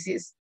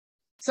analysis.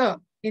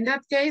 So in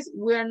that case,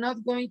 we are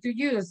not going to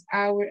use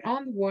our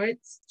own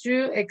words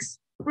to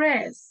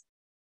express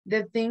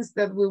the things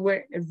that we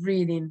were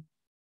reading.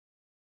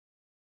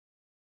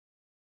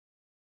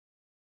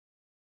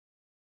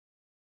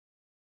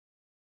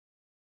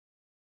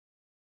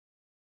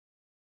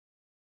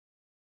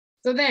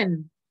 So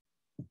then,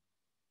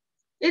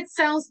 it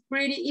sounds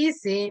pretty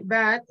easy,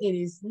 but it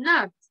is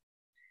not.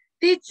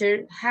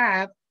 Teachers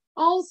have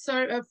all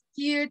sorts of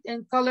cute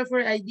and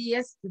colorful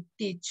ideas to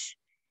teach.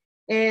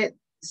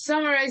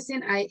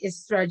 Summarizing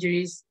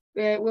strategies.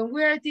 When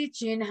we are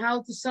teaching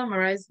how to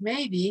summarize,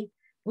 maybe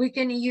we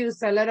can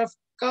use a lot of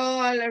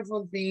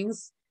colorful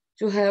things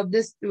to help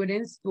the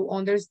students to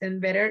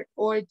understand better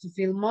or to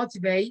feel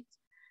motivated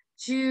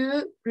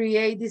to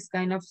create this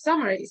kind of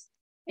summaries.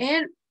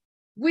 And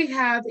we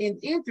have in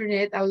the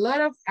internet a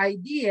lot of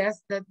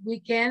ideas that we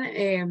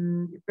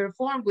can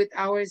perform with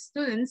our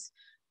students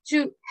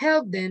to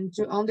help them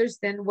to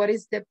understand what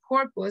is the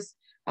purpose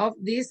of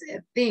this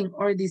thing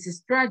or this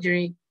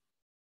strategy.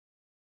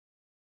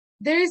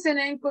 There is an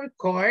anchor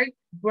card,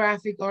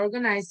 graphic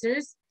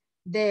organizers,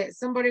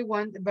 somebody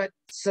want, but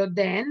so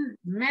then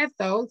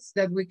methods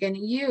that we can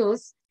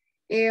use,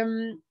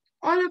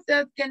 all of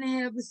that can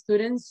help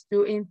students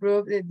to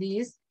improve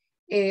this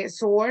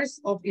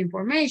source of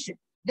information.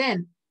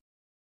 Then,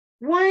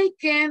 why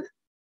can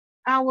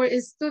our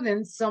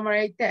students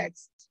summarize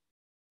text?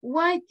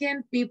 Why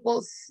can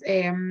people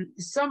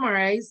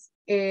summarize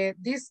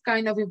this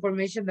kind of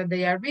information that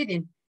they are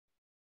reading?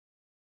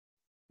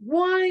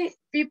 Why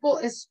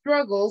people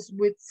struggles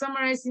with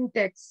summarizing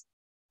text?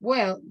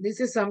 Well, this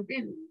is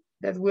something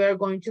that we are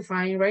going to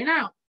find right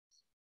now.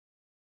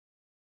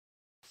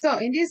 So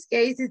in this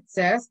case, it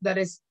says that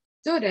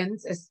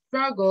students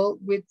struggle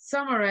with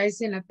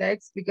summarizing a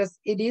text because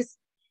it is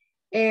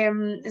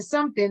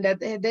something that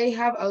they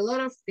have a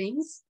lot of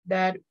things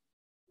that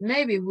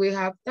maybe we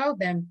have taught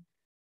them.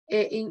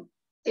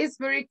 It's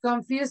very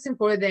confusing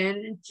for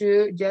them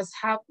to just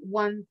have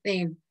one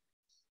thing.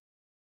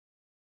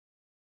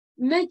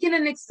 Making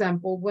an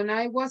example, when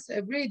I was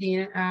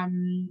reading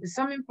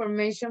some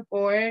information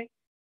for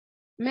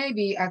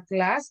maybe a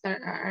class,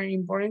 an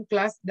important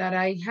class that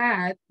I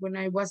had when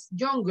I was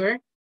younger,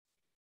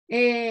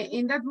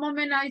 in that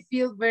moment I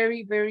feel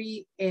very,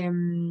 very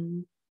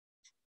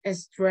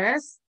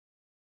stressed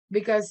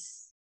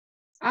because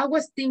I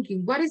was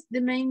thinking, what is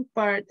the main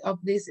part of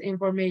this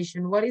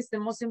information? What is the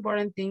most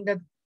important thing that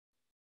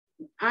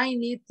I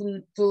need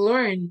to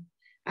learn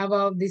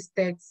about this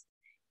text.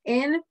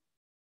 And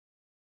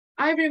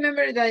I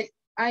remember that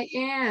I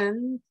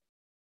am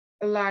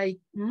like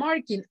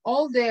marking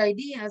all the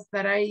ideas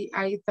that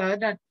I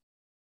thought that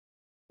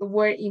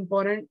were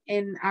important.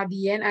 And at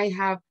the end, I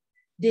have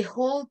the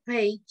whole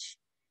page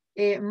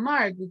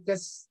marked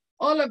because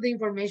all of the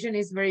information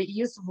is very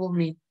useful for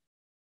me.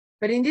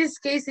 But in this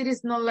case, it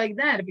is not like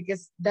that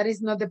because that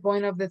is not the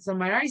point of the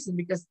summarizing.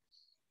 Because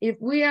if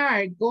we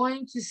are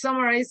going to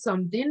summarize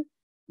something,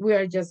 we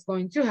are just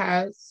going to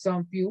have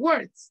some few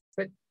words,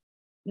 but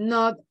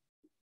not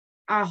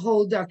a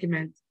whole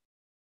document.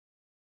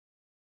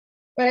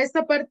 Para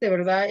esta parte,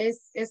 ¿verdad?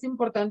 Es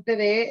importante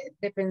de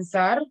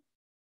pensar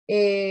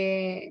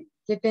que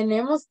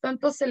tenemos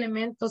tantos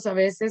elementos a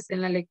veces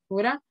en la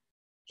lectura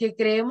que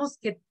creemos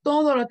que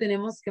todo lo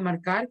tenemos que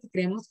marcar, que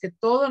creemos que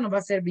todo nos va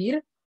a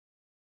servir,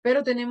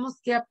 pero tenemos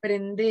que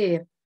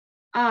aprender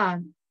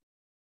a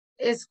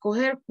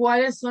escoger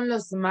cuáles son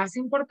los más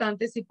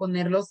importantes y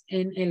ponerlos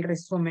en el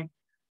resumen.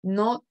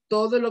 No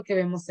todo lo que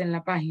vemos en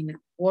la página,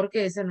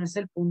 porque ese no es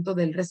el punto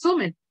del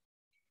resumen.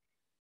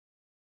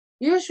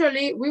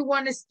 Usually, we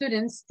want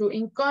students to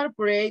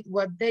incorporate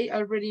what they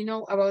already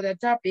know about the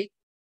topic.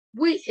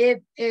 We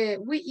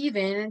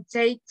even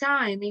take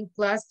time in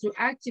class to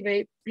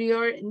activate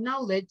prior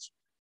knowledge,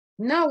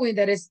 knowing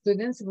that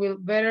students will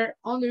better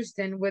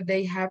understand what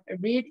they have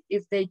read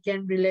if they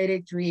can relate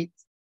it to it.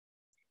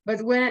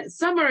 But when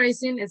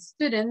summarizing,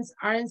 students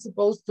aren't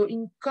supposed to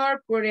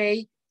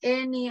incorporate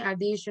any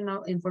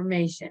additional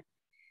information,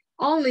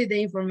 only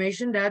the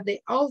information that the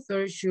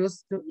author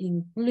chooses to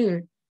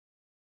include.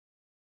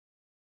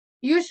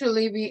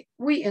 Usually,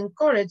 we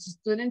encourage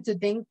students to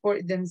think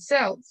for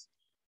themselves.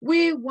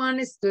 We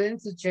want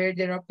students to share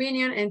their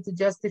opinion and to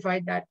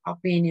justify that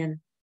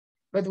opinion.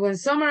 But when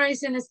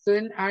summarizing,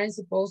 students aren't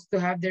supposed to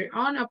have their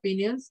own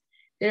opinions.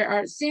 They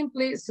are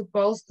simply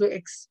supposed to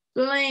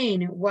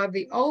explain what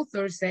the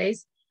author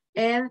says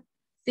and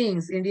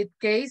thinks. In this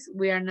case,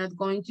 we are not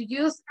going to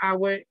use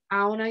our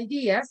own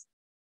ideas.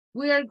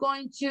 We are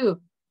going to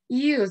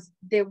use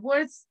the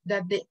words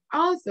that the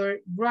author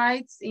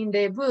writes in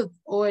the book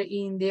or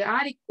in the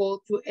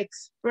article to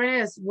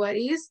express what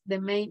is the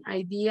main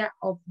idea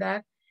of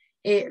that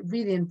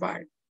reading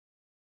part.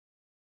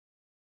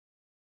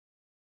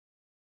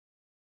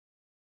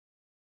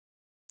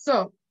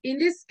 So in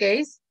this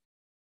case,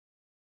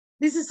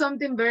 this is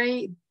something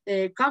very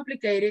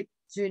complicated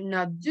to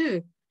not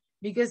do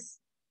because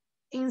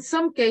in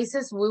some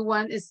cases we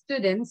want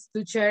students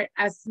to share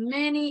as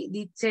many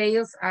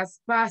details as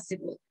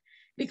possible.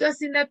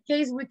 Because in that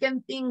case, we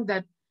can think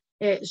that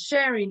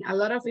sharing a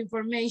lot of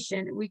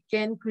information, we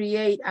can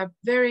create a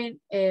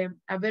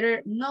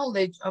better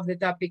knowledge of the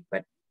topic,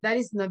 but that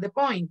is not the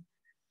point.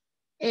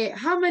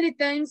 How many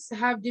times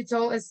have you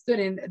told a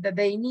student that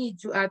they need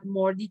to add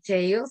more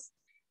details?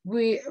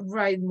 We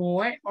write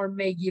more or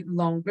make it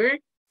longer.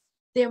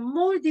 The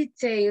more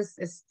details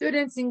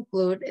students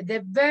include,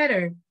 the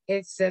better,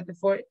 except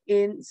for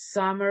in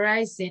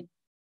summarizing.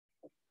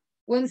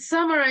 When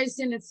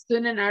summarizing,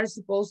 students are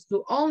supposed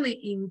to only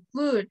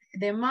include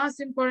the most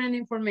important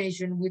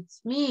information, which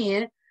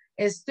means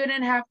a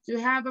student have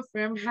to have a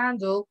firm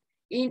handle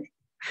in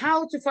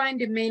how to find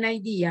the main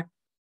idea.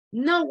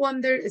 No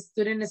wonder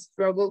students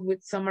struggle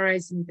with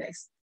summarizing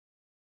text.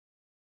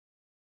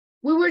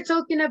 We were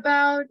talking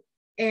about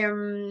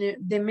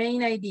the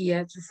main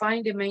idea, to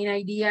find the main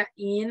idea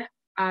in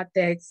a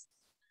text.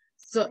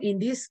 So in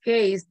this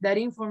case, that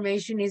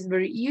information is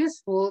very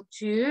useful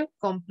to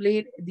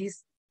complete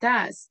this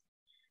task.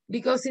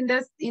 Because in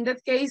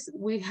that case,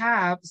 we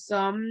have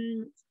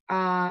some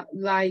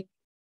like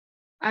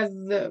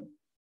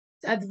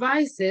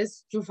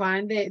advices to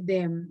find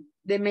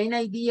the main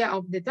idea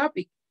of the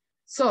topic.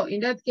 So in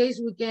that case,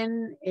 we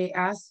can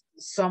ask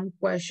some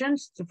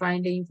questions to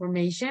find the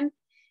information.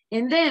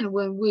 And then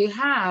when we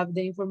have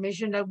the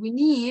information that we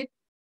need,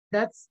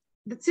 that's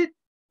it.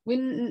 We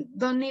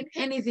don't need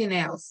anything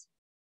else.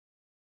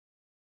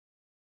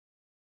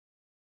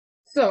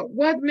 So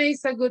what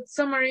makes a good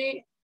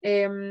summary?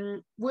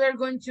 We're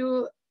going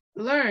to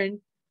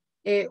learn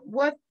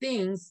what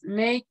things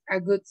make a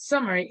good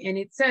summary. And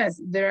it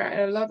says there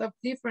are a lot of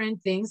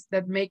different things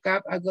that make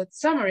up a good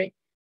summary.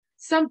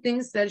 Some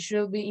things that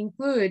should be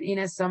included in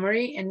a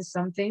summary and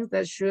some things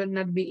that should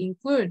not be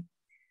included.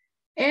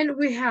 And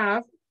we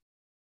have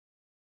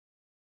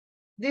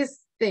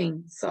this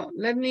thing. So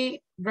let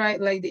me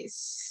write like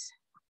this.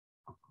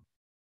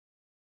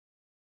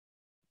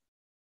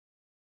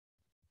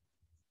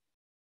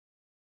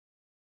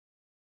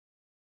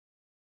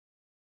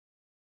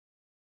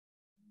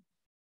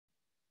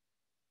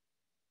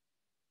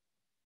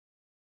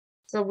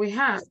 So we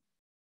have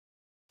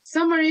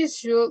summaries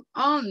should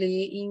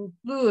only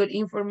include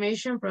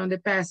information from the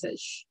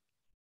passage.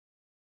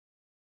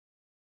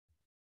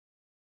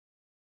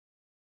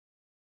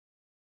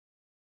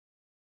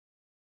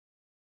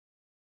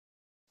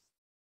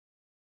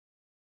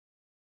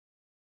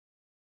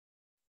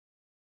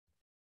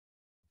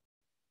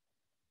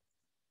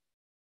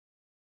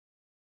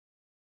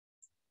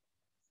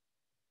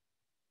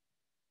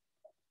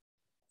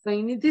 So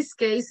in this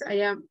case, I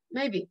am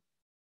maybe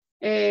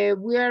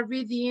we are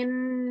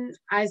reading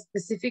a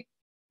specific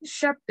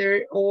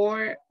chapter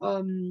or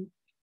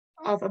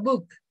of a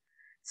book.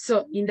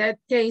 So in that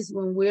case,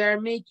 when we are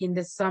making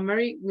the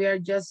summary, we are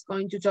just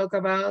going to talk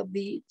about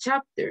the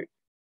chapter,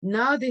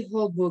 not the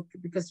whole book,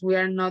 because we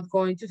are not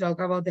going to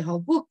talk about the whole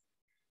book.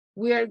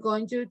 We are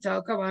going to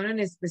talk about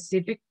a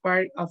specific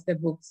part of the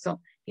book. So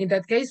in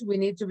that case, we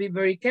need to be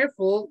very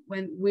careful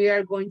when we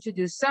are going to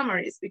do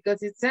summaries,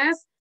 because it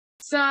says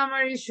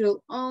summary should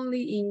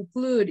only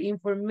include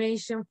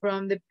information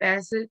from the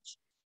passage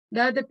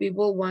that the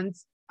people want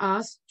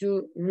us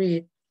to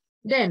read.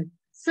 Then,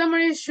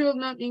 summary should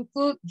not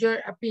include your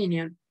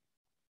opinion.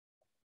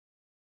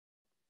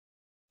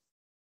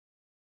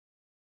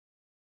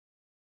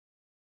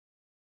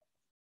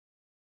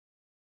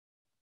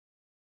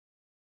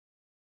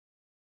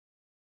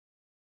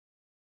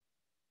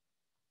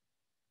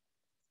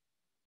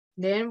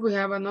 Then we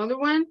have another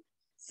one.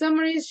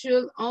 Summaries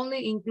should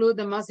only include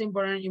the most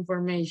important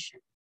information.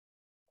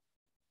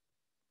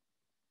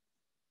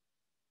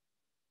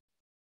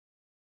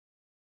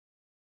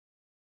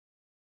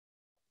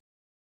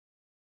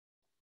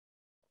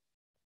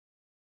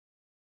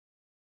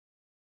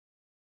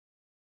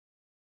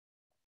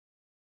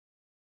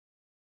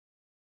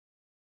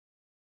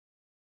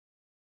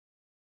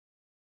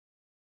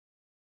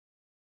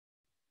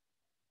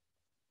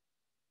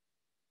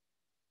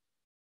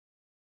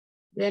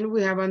 Then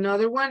we have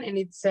another one, and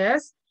it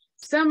says,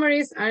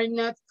 summaries are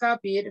not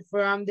copied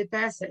from the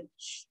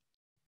passage.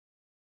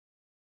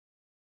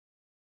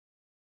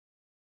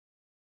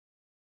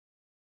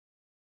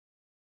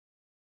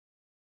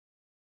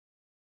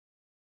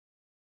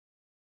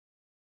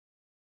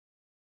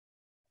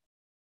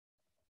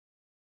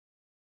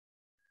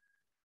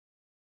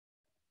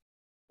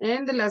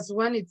 And the last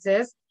one, it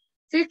says,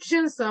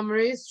 fiction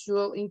summaries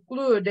should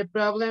include the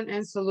problem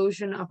and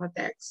solution of a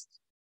text.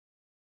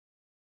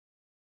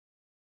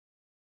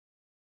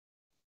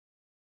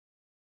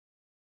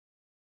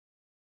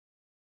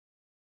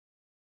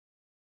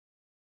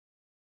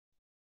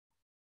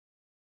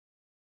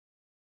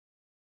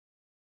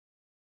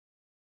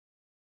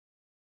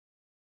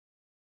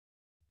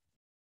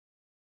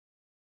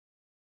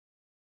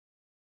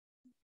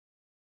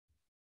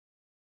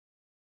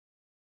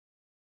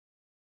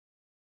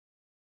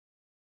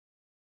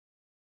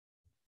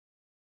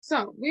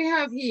 So we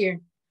have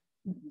here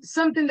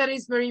something that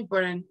is very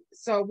important.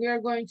 So we are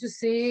going to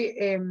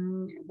see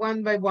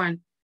one by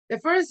one. The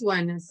first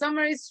one,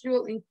 summaries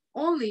should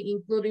only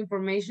include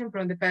information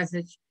from the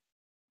passage,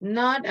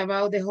 not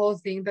about the whole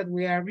thing that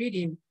we are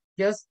reading,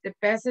 just the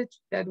passage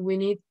that we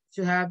need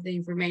to have the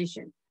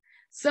information.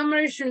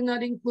 Summary should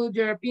not include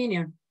your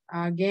opinion.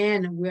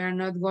 Again, we are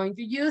not going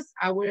to use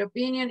our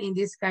opinion in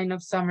this kind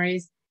of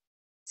summaries.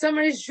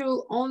 Summaries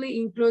should only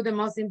include the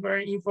most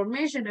important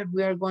information that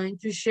we are going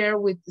to share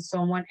with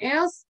someone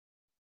else.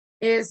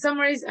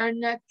 Summaries are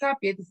not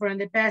copied from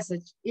the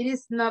passage. It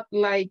is not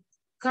like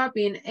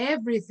copying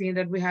everything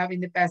that we have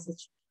in the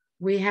passage.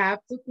 We have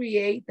to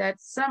create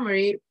that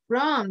summary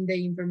from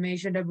the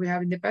information that we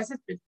have in the passage.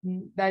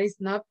 That is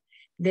not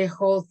the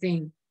whole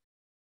thing.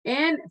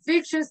 And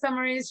fiction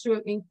summaries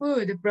should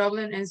include the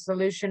problem and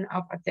solution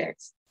of a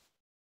text.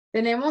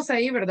 Tenemos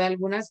ahí, ¿verdad?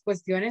 Algunas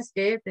cuestiones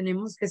que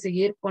tenemos que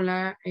seguir con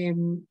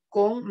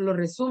los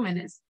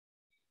resúmenes.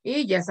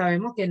 Y ya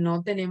sabemos que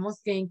no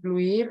tenemos que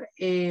incluir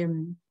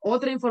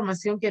otra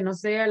información que no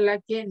sea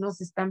la que nos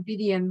están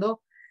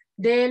pidiendo,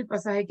 del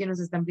pasaje que nos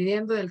están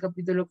pidiendo, del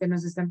capítulo que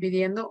nos están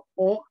pidiendo,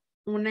 o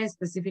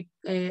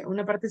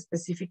una parte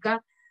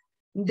específica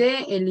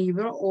del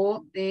libro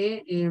o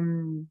de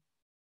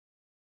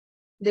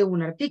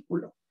un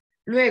artículo.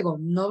 Luego,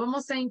 no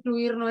vamos a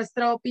incluir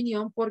nuestra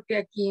opinión porque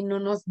aquí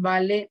no nos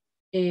vale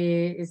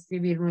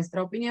escribir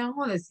nuestra opinión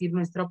o decir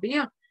nuestra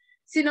opinión,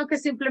 sino que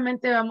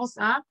simplemente vamos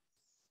a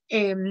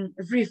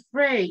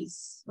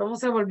rephrase.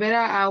 Vamos a volver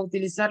a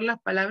utilizar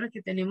las palabras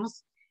que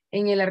tenemos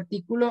en el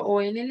artículo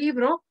o en el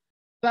libro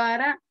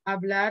para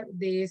hablar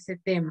de ese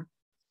tema.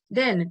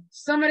 Then,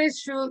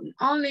 summaries should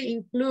only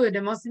include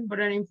the most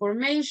important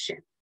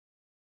information.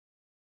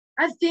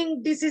 I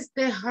think this is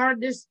the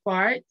hardest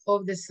part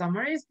of the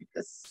summaries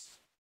because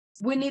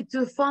we need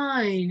to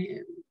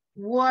find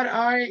what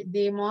are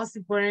the most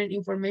important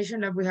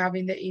information that we have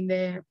in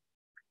the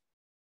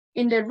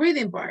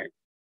reading part.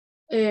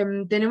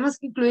 Tenemos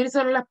que incluir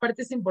solo las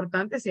partes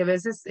importantes y a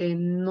veces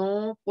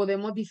no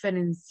podemos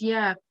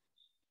diferenciar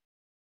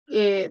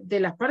de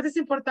las partes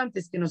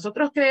importantes que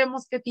nosotros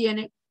creemos que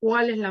tiene,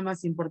 cuál es la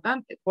más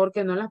importante,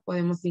 porque no las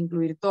podemos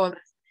incluir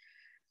todas.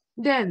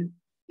 Then,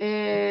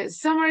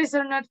 summaries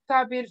are not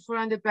copied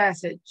from the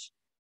passage.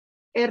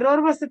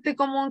 Error bastante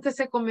común que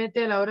se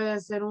comete a la hora de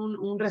hacer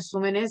un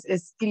resumen es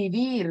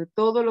escribir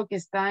todo lo que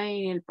está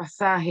en el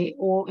pasaje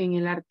o en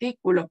el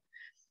artículo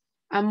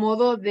a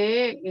modo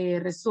de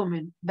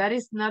resumen. That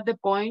is not the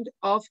point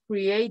of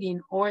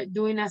creating or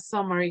doing a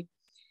summary.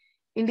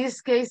 In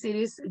this case, it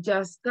is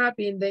just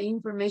copying the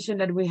information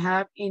that we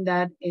have in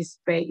that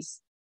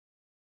space.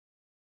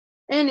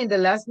 And in the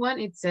last one,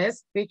 it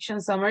says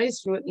fiction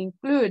summaries should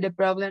include the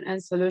problem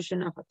and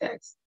solution of a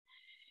text.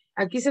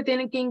 Aquí se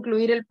tienen que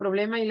incluir el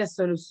problema y la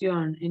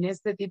solución en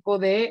este tipo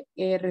de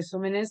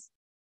resúmenes.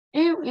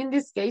 In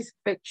this case,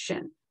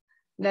 fiction.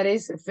 That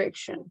is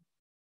fiction.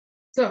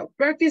 So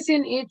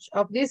practicing each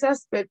of these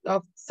aspects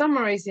of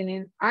summarizing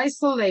in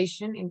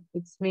isolation,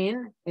 it's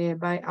mean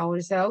by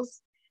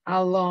ourselves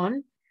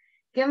alone,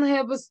 can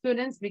help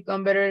students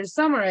become better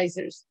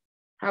summarizers.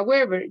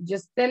 However,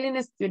 just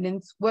telling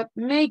students what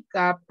make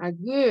up a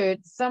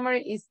good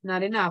summary is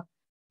not enough.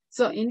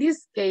 So in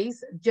this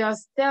case,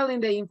 just telling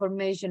the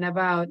information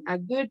about a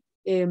good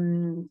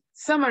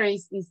summary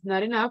is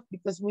not enough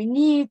because we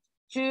need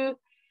to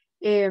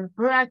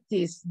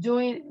practice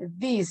doing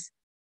this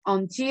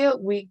until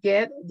we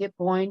get the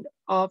point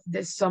of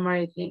the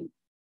summary thing.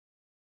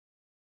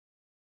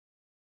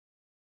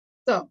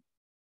 So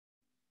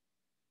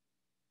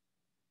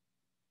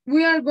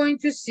we are going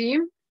to see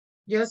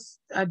just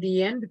at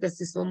the end,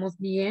 because it's almost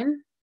the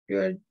end,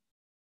 you're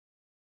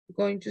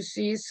going to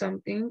see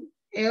something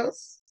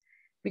else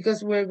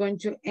because we're going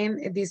to end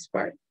this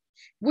part.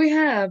 We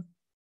have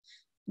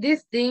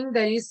this thing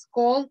that is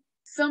called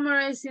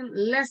summarizing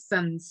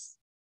lessons.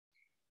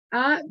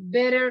 A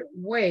better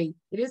way.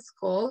 It is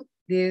called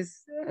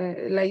this,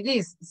 like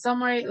this,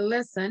 summary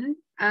lesson,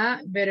 a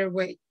better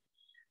way.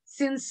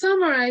 Since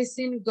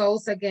summarizing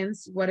goes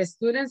against what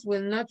students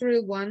will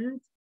naturally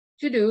want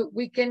to do,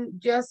 we can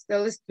just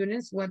tell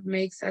students what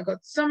makes a good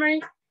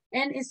summary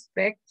and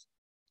expect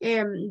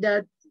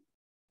that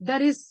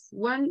is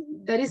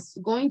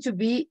going to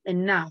be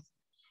enough.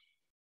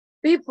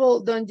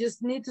 People don't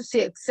just need to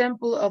see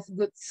examples of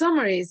good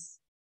summaries.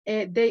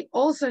 They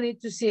also need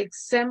to see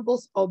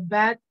examples of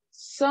bad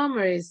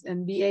summaries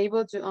and be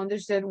able to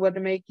understand what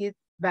make it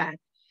bad.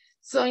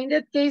 So in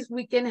that case,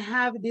 we can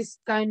have this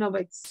kind of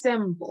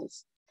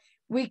examples.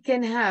 We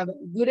can have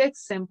good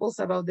examples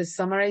about the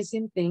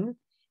summarizing thing,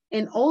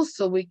 and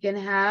also we can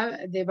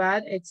have the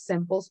bad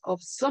examples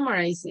of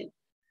summarizing.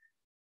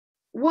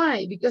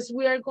 Why? Because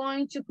we are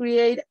going to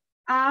create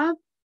a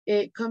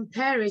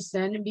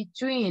comparison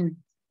between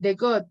the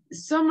good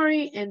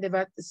summary and the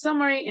bad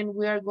summary, and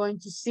we are going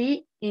to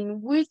see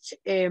in which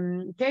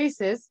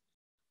cases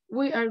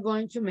we are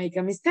going to make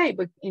a mistake.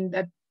 But in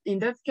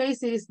that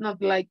case, it is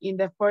not like in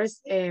the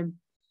first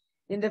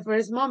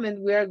moment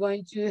we are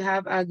going to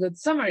have a good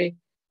summary.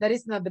 That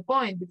is not the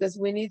point, because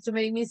we need to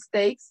make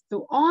mistakes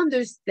to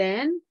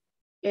understand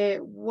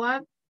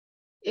what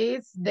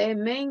is the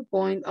main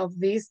point of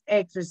these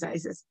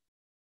exercises.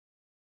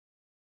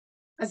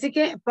 Así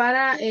que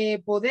para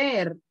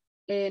poder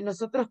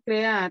nosotros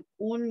crear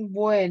un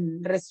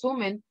buen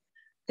resumen,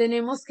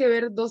 tenemos que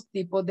ver dos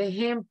tipos de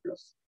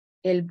ejemplos.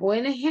 El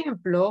buen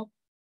ejemplo,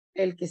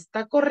 el que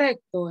está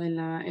correcto en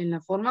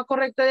la forma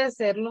correcta de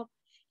hacerlo,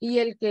 y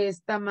el que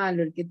está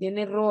malo, el que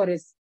tiene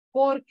errores.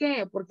 ¿Por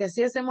qué? Porque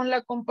así hacemos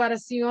la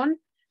comparación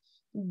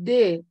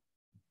de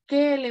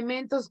qué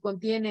elementos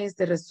contiene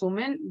este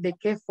resumen, de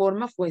qué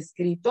forma fue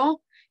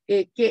escrito,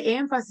 qué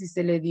énfasis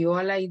se le dio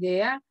a la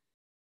idea,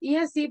 y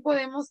así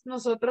podemos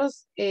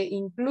nosotros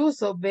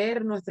incluso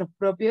ver nuestros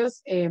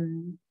propios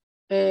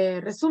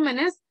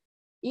resúmenes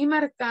y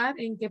marcar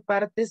en qué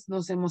partes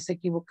nos hemos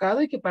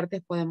equivocado y qué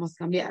partes podemos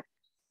cambiar.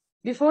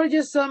 Before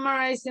just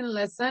summarizing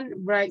lesson,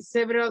 write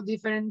several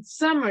different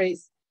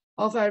summaries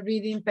of a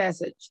reading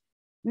passage.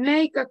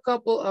 Make a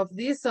couple of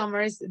these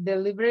summaries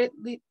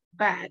deliberately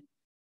bad.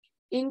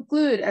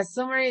 Include a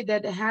summary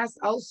that has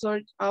all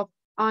sorts of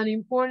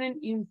unimportant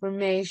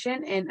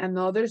information and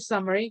another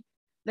summary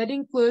that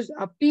includes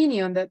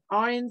opinion that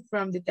aren't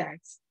from the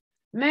text.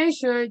 Make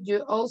sure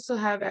you also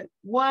have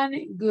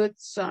one good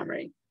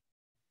summary.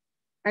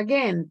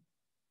 Again,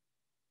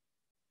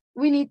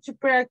 we need to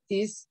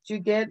practice to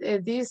get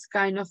these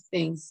kind of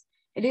things.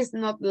 It is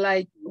not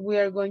like we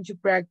are going to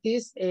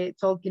practice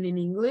talking in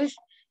English.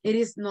 It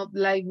is not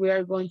like we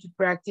are going to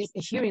practice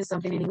hearing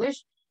something in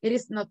English. It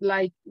is not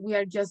like we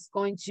are just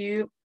going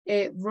to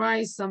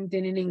write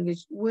something in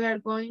English. We are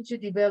going to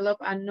develop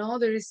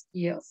another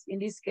skills. In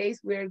this case,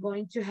 we are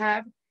going to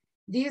have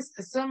this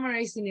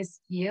summarizing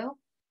skill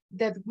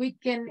that we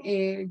can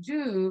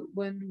do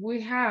when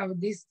we have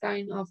this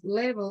kind of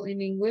level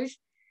in English.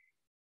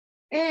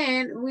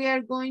 And we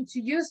are going to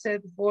use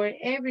it for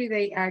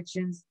everyday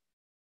actions.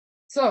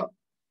 So,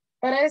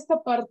 para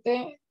esta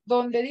parte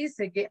donde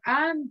dice que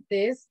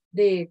antes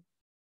de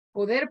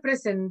poder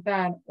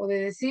presentar o de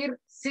decir,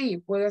 sí,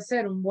 puedo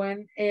hacer un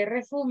buen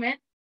resumen,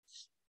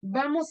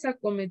 vamos a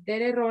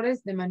cometer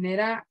errores de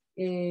manera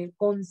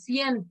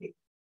consciente.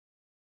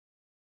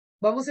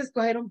 Vamos a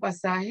escoger un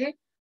pasaje,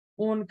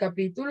 un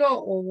capítulo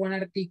o un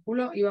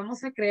artículo y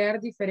vamos a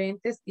crear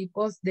diferentes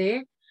tipos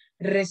de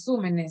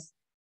resúmenes.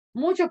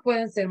 Muchos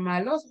pueden ser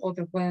malos,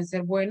 otros pueden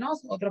ser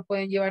buenos, otros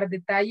pueden llevar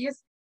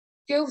detalles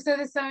que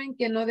ustedes saben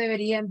que no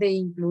deberían de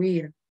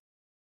incluir.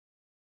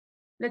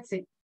 Let's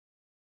see.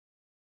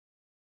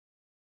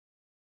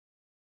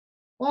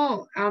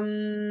 Oh,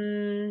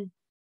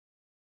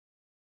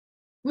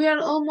 we are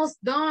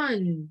almost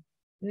done,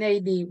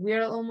 Nady. We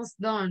are almost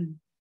done.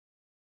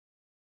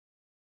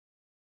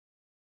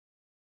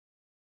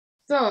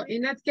 So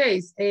in that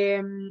case,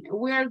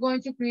 we are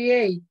going to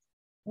create,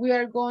 we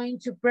are going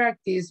to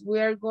practice, we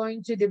are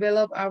going to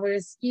develop our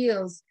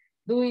skills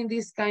doing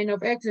this kind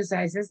of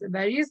exercises.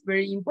 That is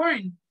very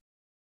important.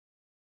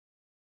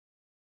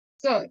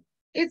 So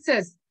it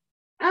says,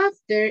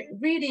 after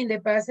reading the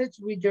passage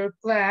with your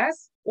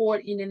class or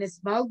in a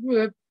small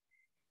group,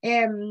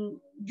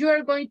 you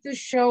are going to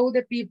show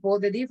the people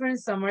the different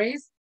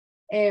summaries.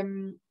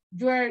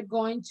 You are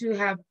going to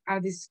have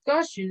a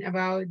discussion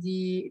about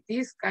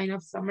this kind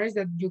of summaries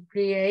that you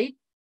create.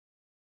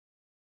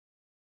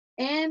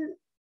 And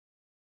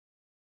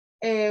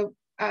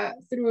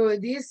through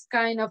this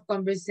kind of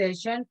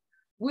conversation,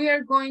 we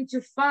are going to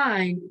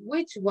find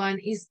which one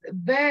is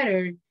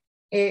better,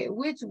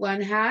 which one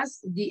has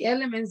the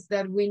elements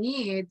that we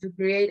need to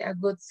create a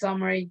good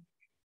summary.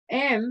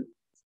 And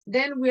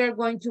then we are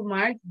going to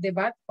mark the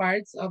bad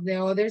parts of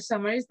the other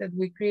summaries that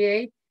we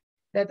create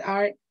that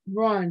are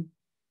wrong.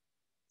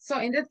 So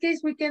in that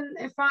case, we can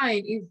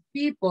find if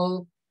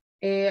people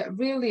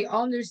really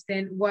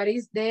understand what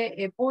is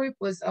the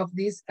purpose of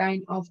this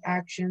kind of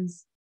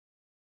actions.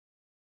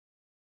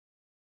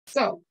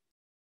 So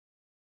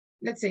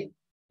let's see.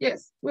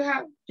 Yes, we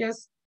have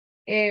just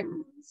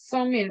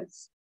some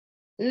minutes.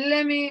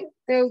 Let me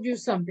tell you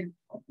something.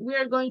 We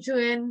are going to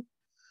end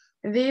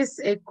this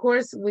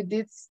course with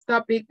this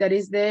topic that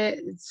is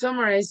the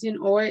summarizing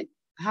or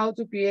how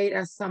to create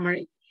a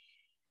summary.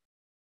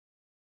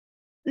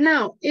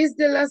 Now, it's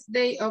the last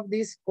day of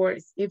this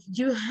course. If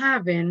you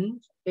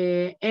haven't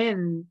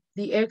end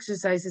the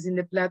exercises in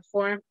the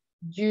platform,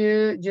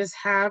 you just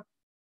have,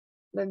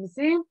 let me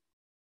see,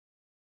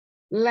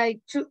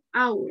 like 2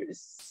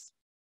 hours.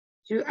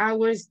 2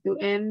 hours to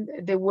end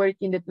the work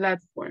in the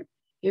platform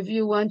if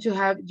you want to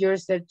have your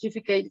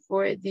certificate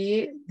for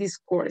this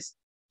course.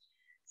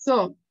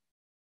 So,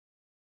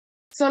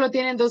 solo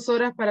tienen 2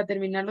 horas para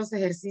terminar los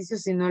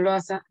ejercicios si no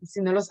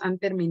los han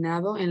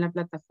terminado en la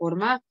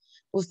plataforma.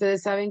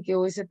 Ustedes saben que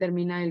hoy se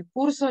termina el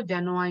curso,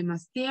 ya no hay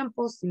más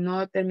tiempo. Si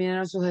no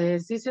terminaron sus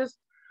ejercicios,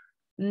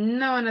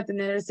 no van a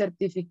tener el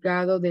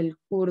certificado del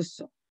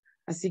curso.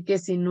 Así que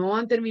si no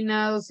han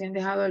terminado, si han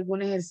dejado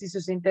algún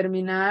ejercicio sin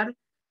terminar,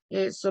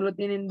 solo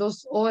tienen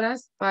 2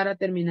 horas para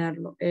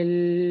terminarlo.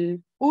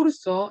 El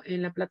curso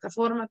en la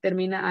plataforma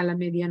termina a la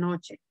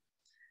medianoche.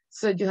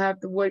 So you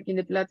have to work in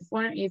the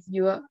platform if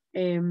you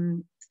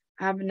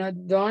have not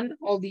done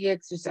all the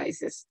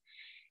exercises.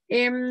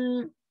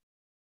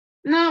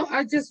 Now,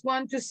 I just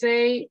want to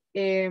say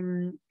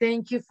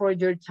thank you for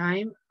your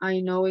time. I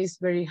know it's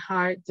very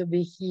hard to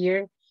be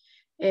here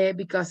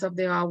because of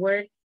the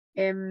hour.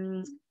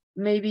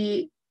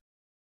 Maybe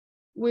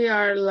we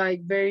are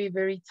like very,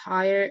 very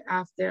tired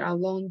after a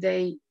long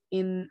day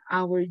in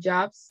our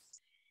jobs.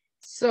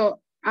 So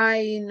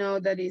I know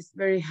that it's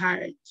very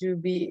hard to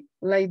be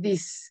like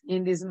this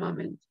in this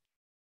moment.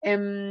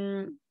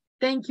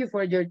 Thank you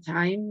for your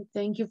time.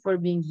 Thank you for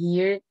being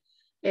here.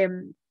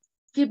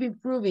 Keep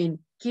improving,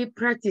 keep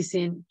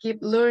practicing, keep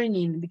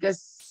learning,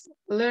 because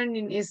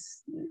learning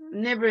is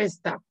never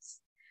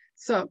stops.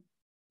 So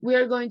we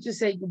are going to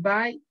say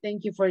goodbye.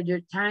 Thank you for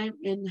your time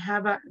and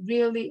have a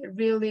really,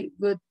 really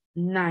good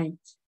night.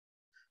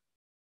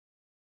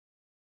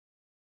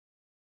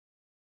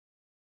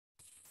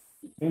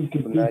 Thank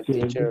you,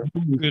 teacher.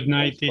 Good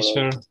night,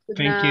 teacher. Good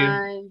Thank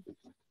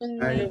you.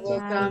 night. You're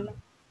welcome.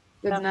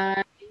 Good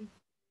night.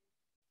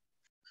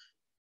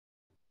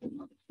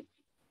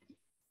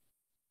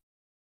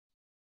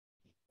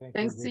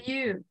 Thanks to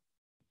you.